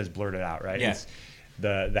not going to just blurt it out, right? Yeah. It's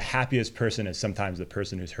the happiest person is sometimes the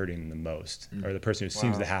person who's hurting the most, or the person who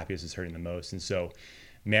seems the happiest is hurting the most. And so,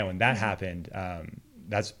 man, when that happened,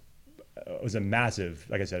 it was a massive,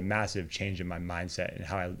 like I said, a massive change in my mindset and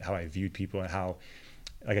how I viewed people, and how,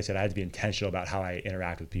 like I said, I had to be intentional about how I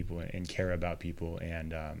interact with people and care about people.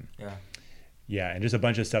 And and just a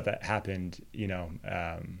bunch of stuff that happened,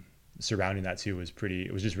 surrounding that too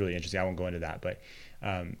it was just really interesting. I won't go into that, but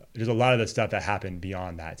there's a lot of the stuff that happened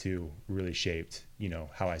beyond that too really shaped,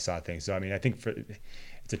 how I saw things. So, I mean, I think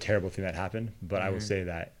it's a terrible thing that happened, but I will say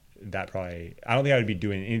that probably, I don't think I would be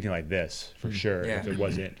doing anything like this for sure if it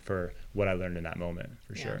wasn't for what I learned in that moment,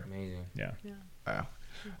 for sure. Amazing. Wow.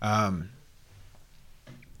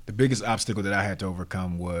 The biggest obstacle that I had to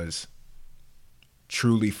overcome was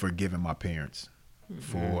truly forgiving my parents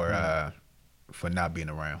for not being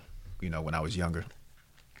around, when I was younger.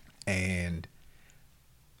 And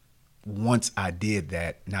once I did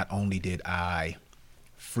that, not only did I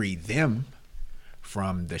free them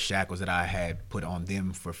from the shackles that I had put on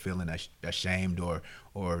them for feeling ashamed or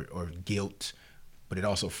guilt, but it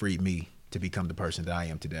also freed me to become the person that I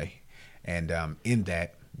am today. And in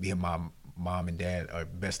that, me and my mom and dad are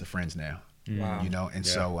best of friends now. Wow.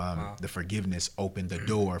 So the forgiveness opened the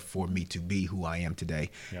door for me to be who I am today.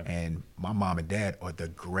 And my mom and dad are the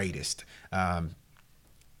greatest.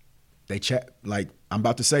 They chat, like, I'm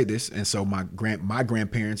about to say this, and so my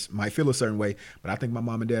grandparents might feel a certain way, but I think my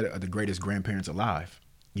mom and dad are the greatest grandparents alive.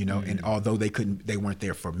 And although they weren't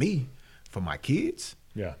there for me, for my kids,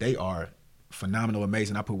 they are phenomenal,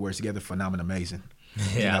 amazing. I put words together, phenomenal, amazing.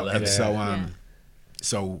 I love it.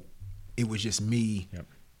 So it was just me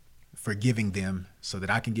forgiving them so that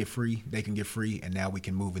I can get free, they can get free, and now we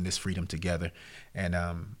can move in this freedom together. And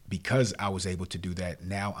because I was able to do that,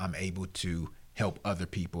 now I'm able to help other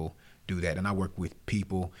people do that. And I work with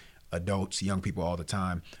people, adults, young people all the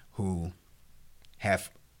time, who have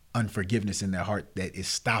unforgiveness in their heart that is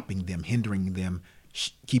stopping them, hindering them,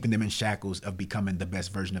 keeping them in shackles of becoming the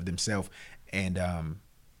best version of themselves. And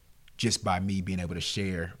just by me being able to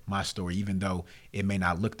share my story, even though it may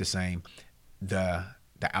not look the same, the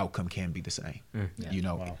outcome can be the same.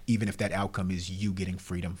 Even if that outcome is you getting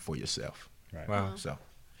freedom for yourself. Right. Wow. So,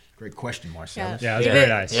 great question, Marcellus. Yeah, that's very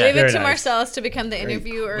nice. Leave it to nice. Marcellus to become the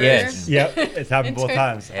interviewer. Yes. Yep, it's happened both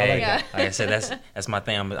times. Hey, That. like I said, that's my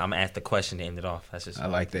thing. I'm gonna ask the question to end it off. That's just. I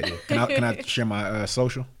like that. Can I share my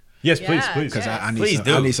social? Yes, please. Because I Please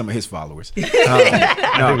need some of his followers. I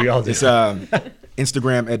think we all do. It's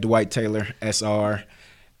Instagram at Dwight Taylor SR,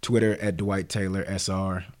 Twitter at Dwight Taylor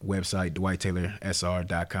SR, website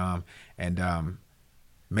DwightTaylorSR.com, and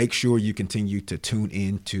make sure you continue to tune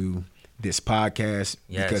in to this podcast,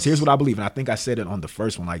 because here's what I believe, and I think I said it on the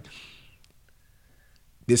first one, like,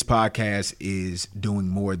 this podcast is doing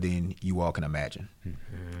more than you all can imagine,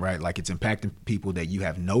 right? Like, it's impacting people that you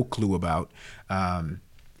have no clue about.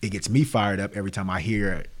 It gets me fired up every time I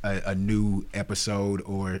hear a new episode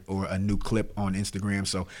or a new clip on Instagram.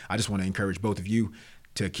 So I just want to encourage both of you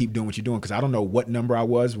to keep doing what you're doing, because I don't know what number I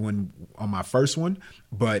was on my first one,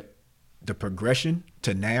 but the progression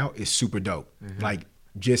to now is super dope. Like,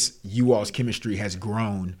 just you all's chemistry has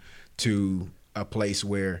grown to a place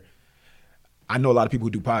where I know a lot of people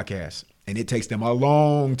who do podcasts, and it takes them a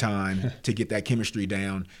long time to get that chemistry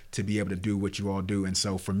down to be able to do what you all do. And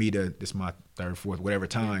so for me this is my third, fourth, whatever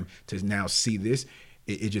time to now see this,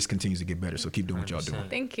 it just continues to get better. So keep doing what y'all doing.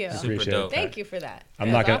 Thank you. Super dope. Thank you for that.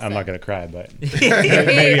 I'm not gonna cry, but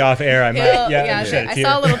maybe off air I might. I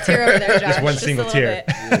saw a little tear over there, Josh. Just one single tear.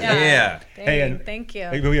 Thank you.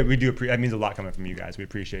 We do. That means a lot coming from you guys. We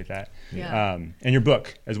appreciate that. Yeah. And your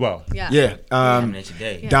book as well. Yeah. Dominate your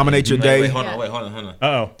day. Dominate your day. Wait, hold on.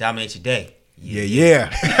 Uh-oh. Dominate your day. Yeah.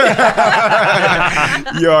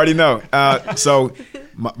 You already know. So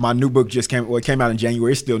my new book just came. Well, it came out in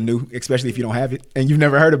January. It's still new, especially if you don't have it and you've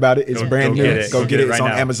never heard about it. It's brand new. Go get it. It's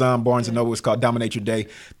on Amazon, Barnes and Noble. It's called Dominate Your Day: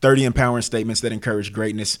 30 Empowering Statements That Encourage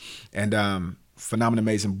Greatness. And phenomenal,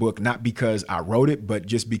 amazing book. Not because I wrote it, but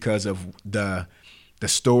just because of the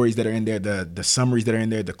stories that are in there, the summaries that are in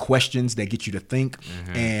there, the questions that get you to think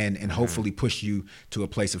and hopefully push you to a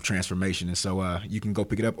place of transformation. And so you can go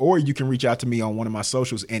pick it up, or you can reach out to me on one of my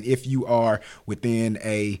socials. And if you are within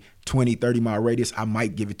a 20, 30 mile radius, I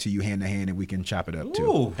might give it to you hand to hand and we can chop it up too.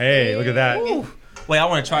 Ooh. Hey, look at that. Ooh. Wait, I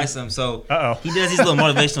want to try some. So he does these little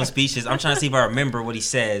motivational speeches. I'm trying to see if I remember what he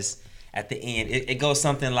says at the end. It goes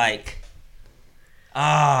something like,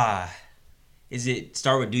 is it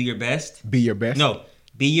start with do your best? Be your best? No,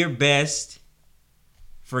 be your best.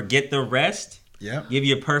 Forget the rest. Yeah. Give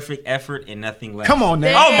your perfect effort and nothing less. Come on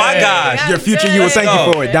now. Oh my gosh. Your future, you will thank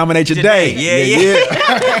you for it. Dominate your day. Yeah.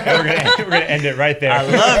 We're gonna end it right there. I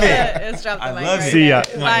love it. Let's drop the mic. love it. See ya.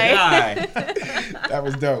 Oh my God. That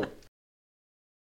was dope.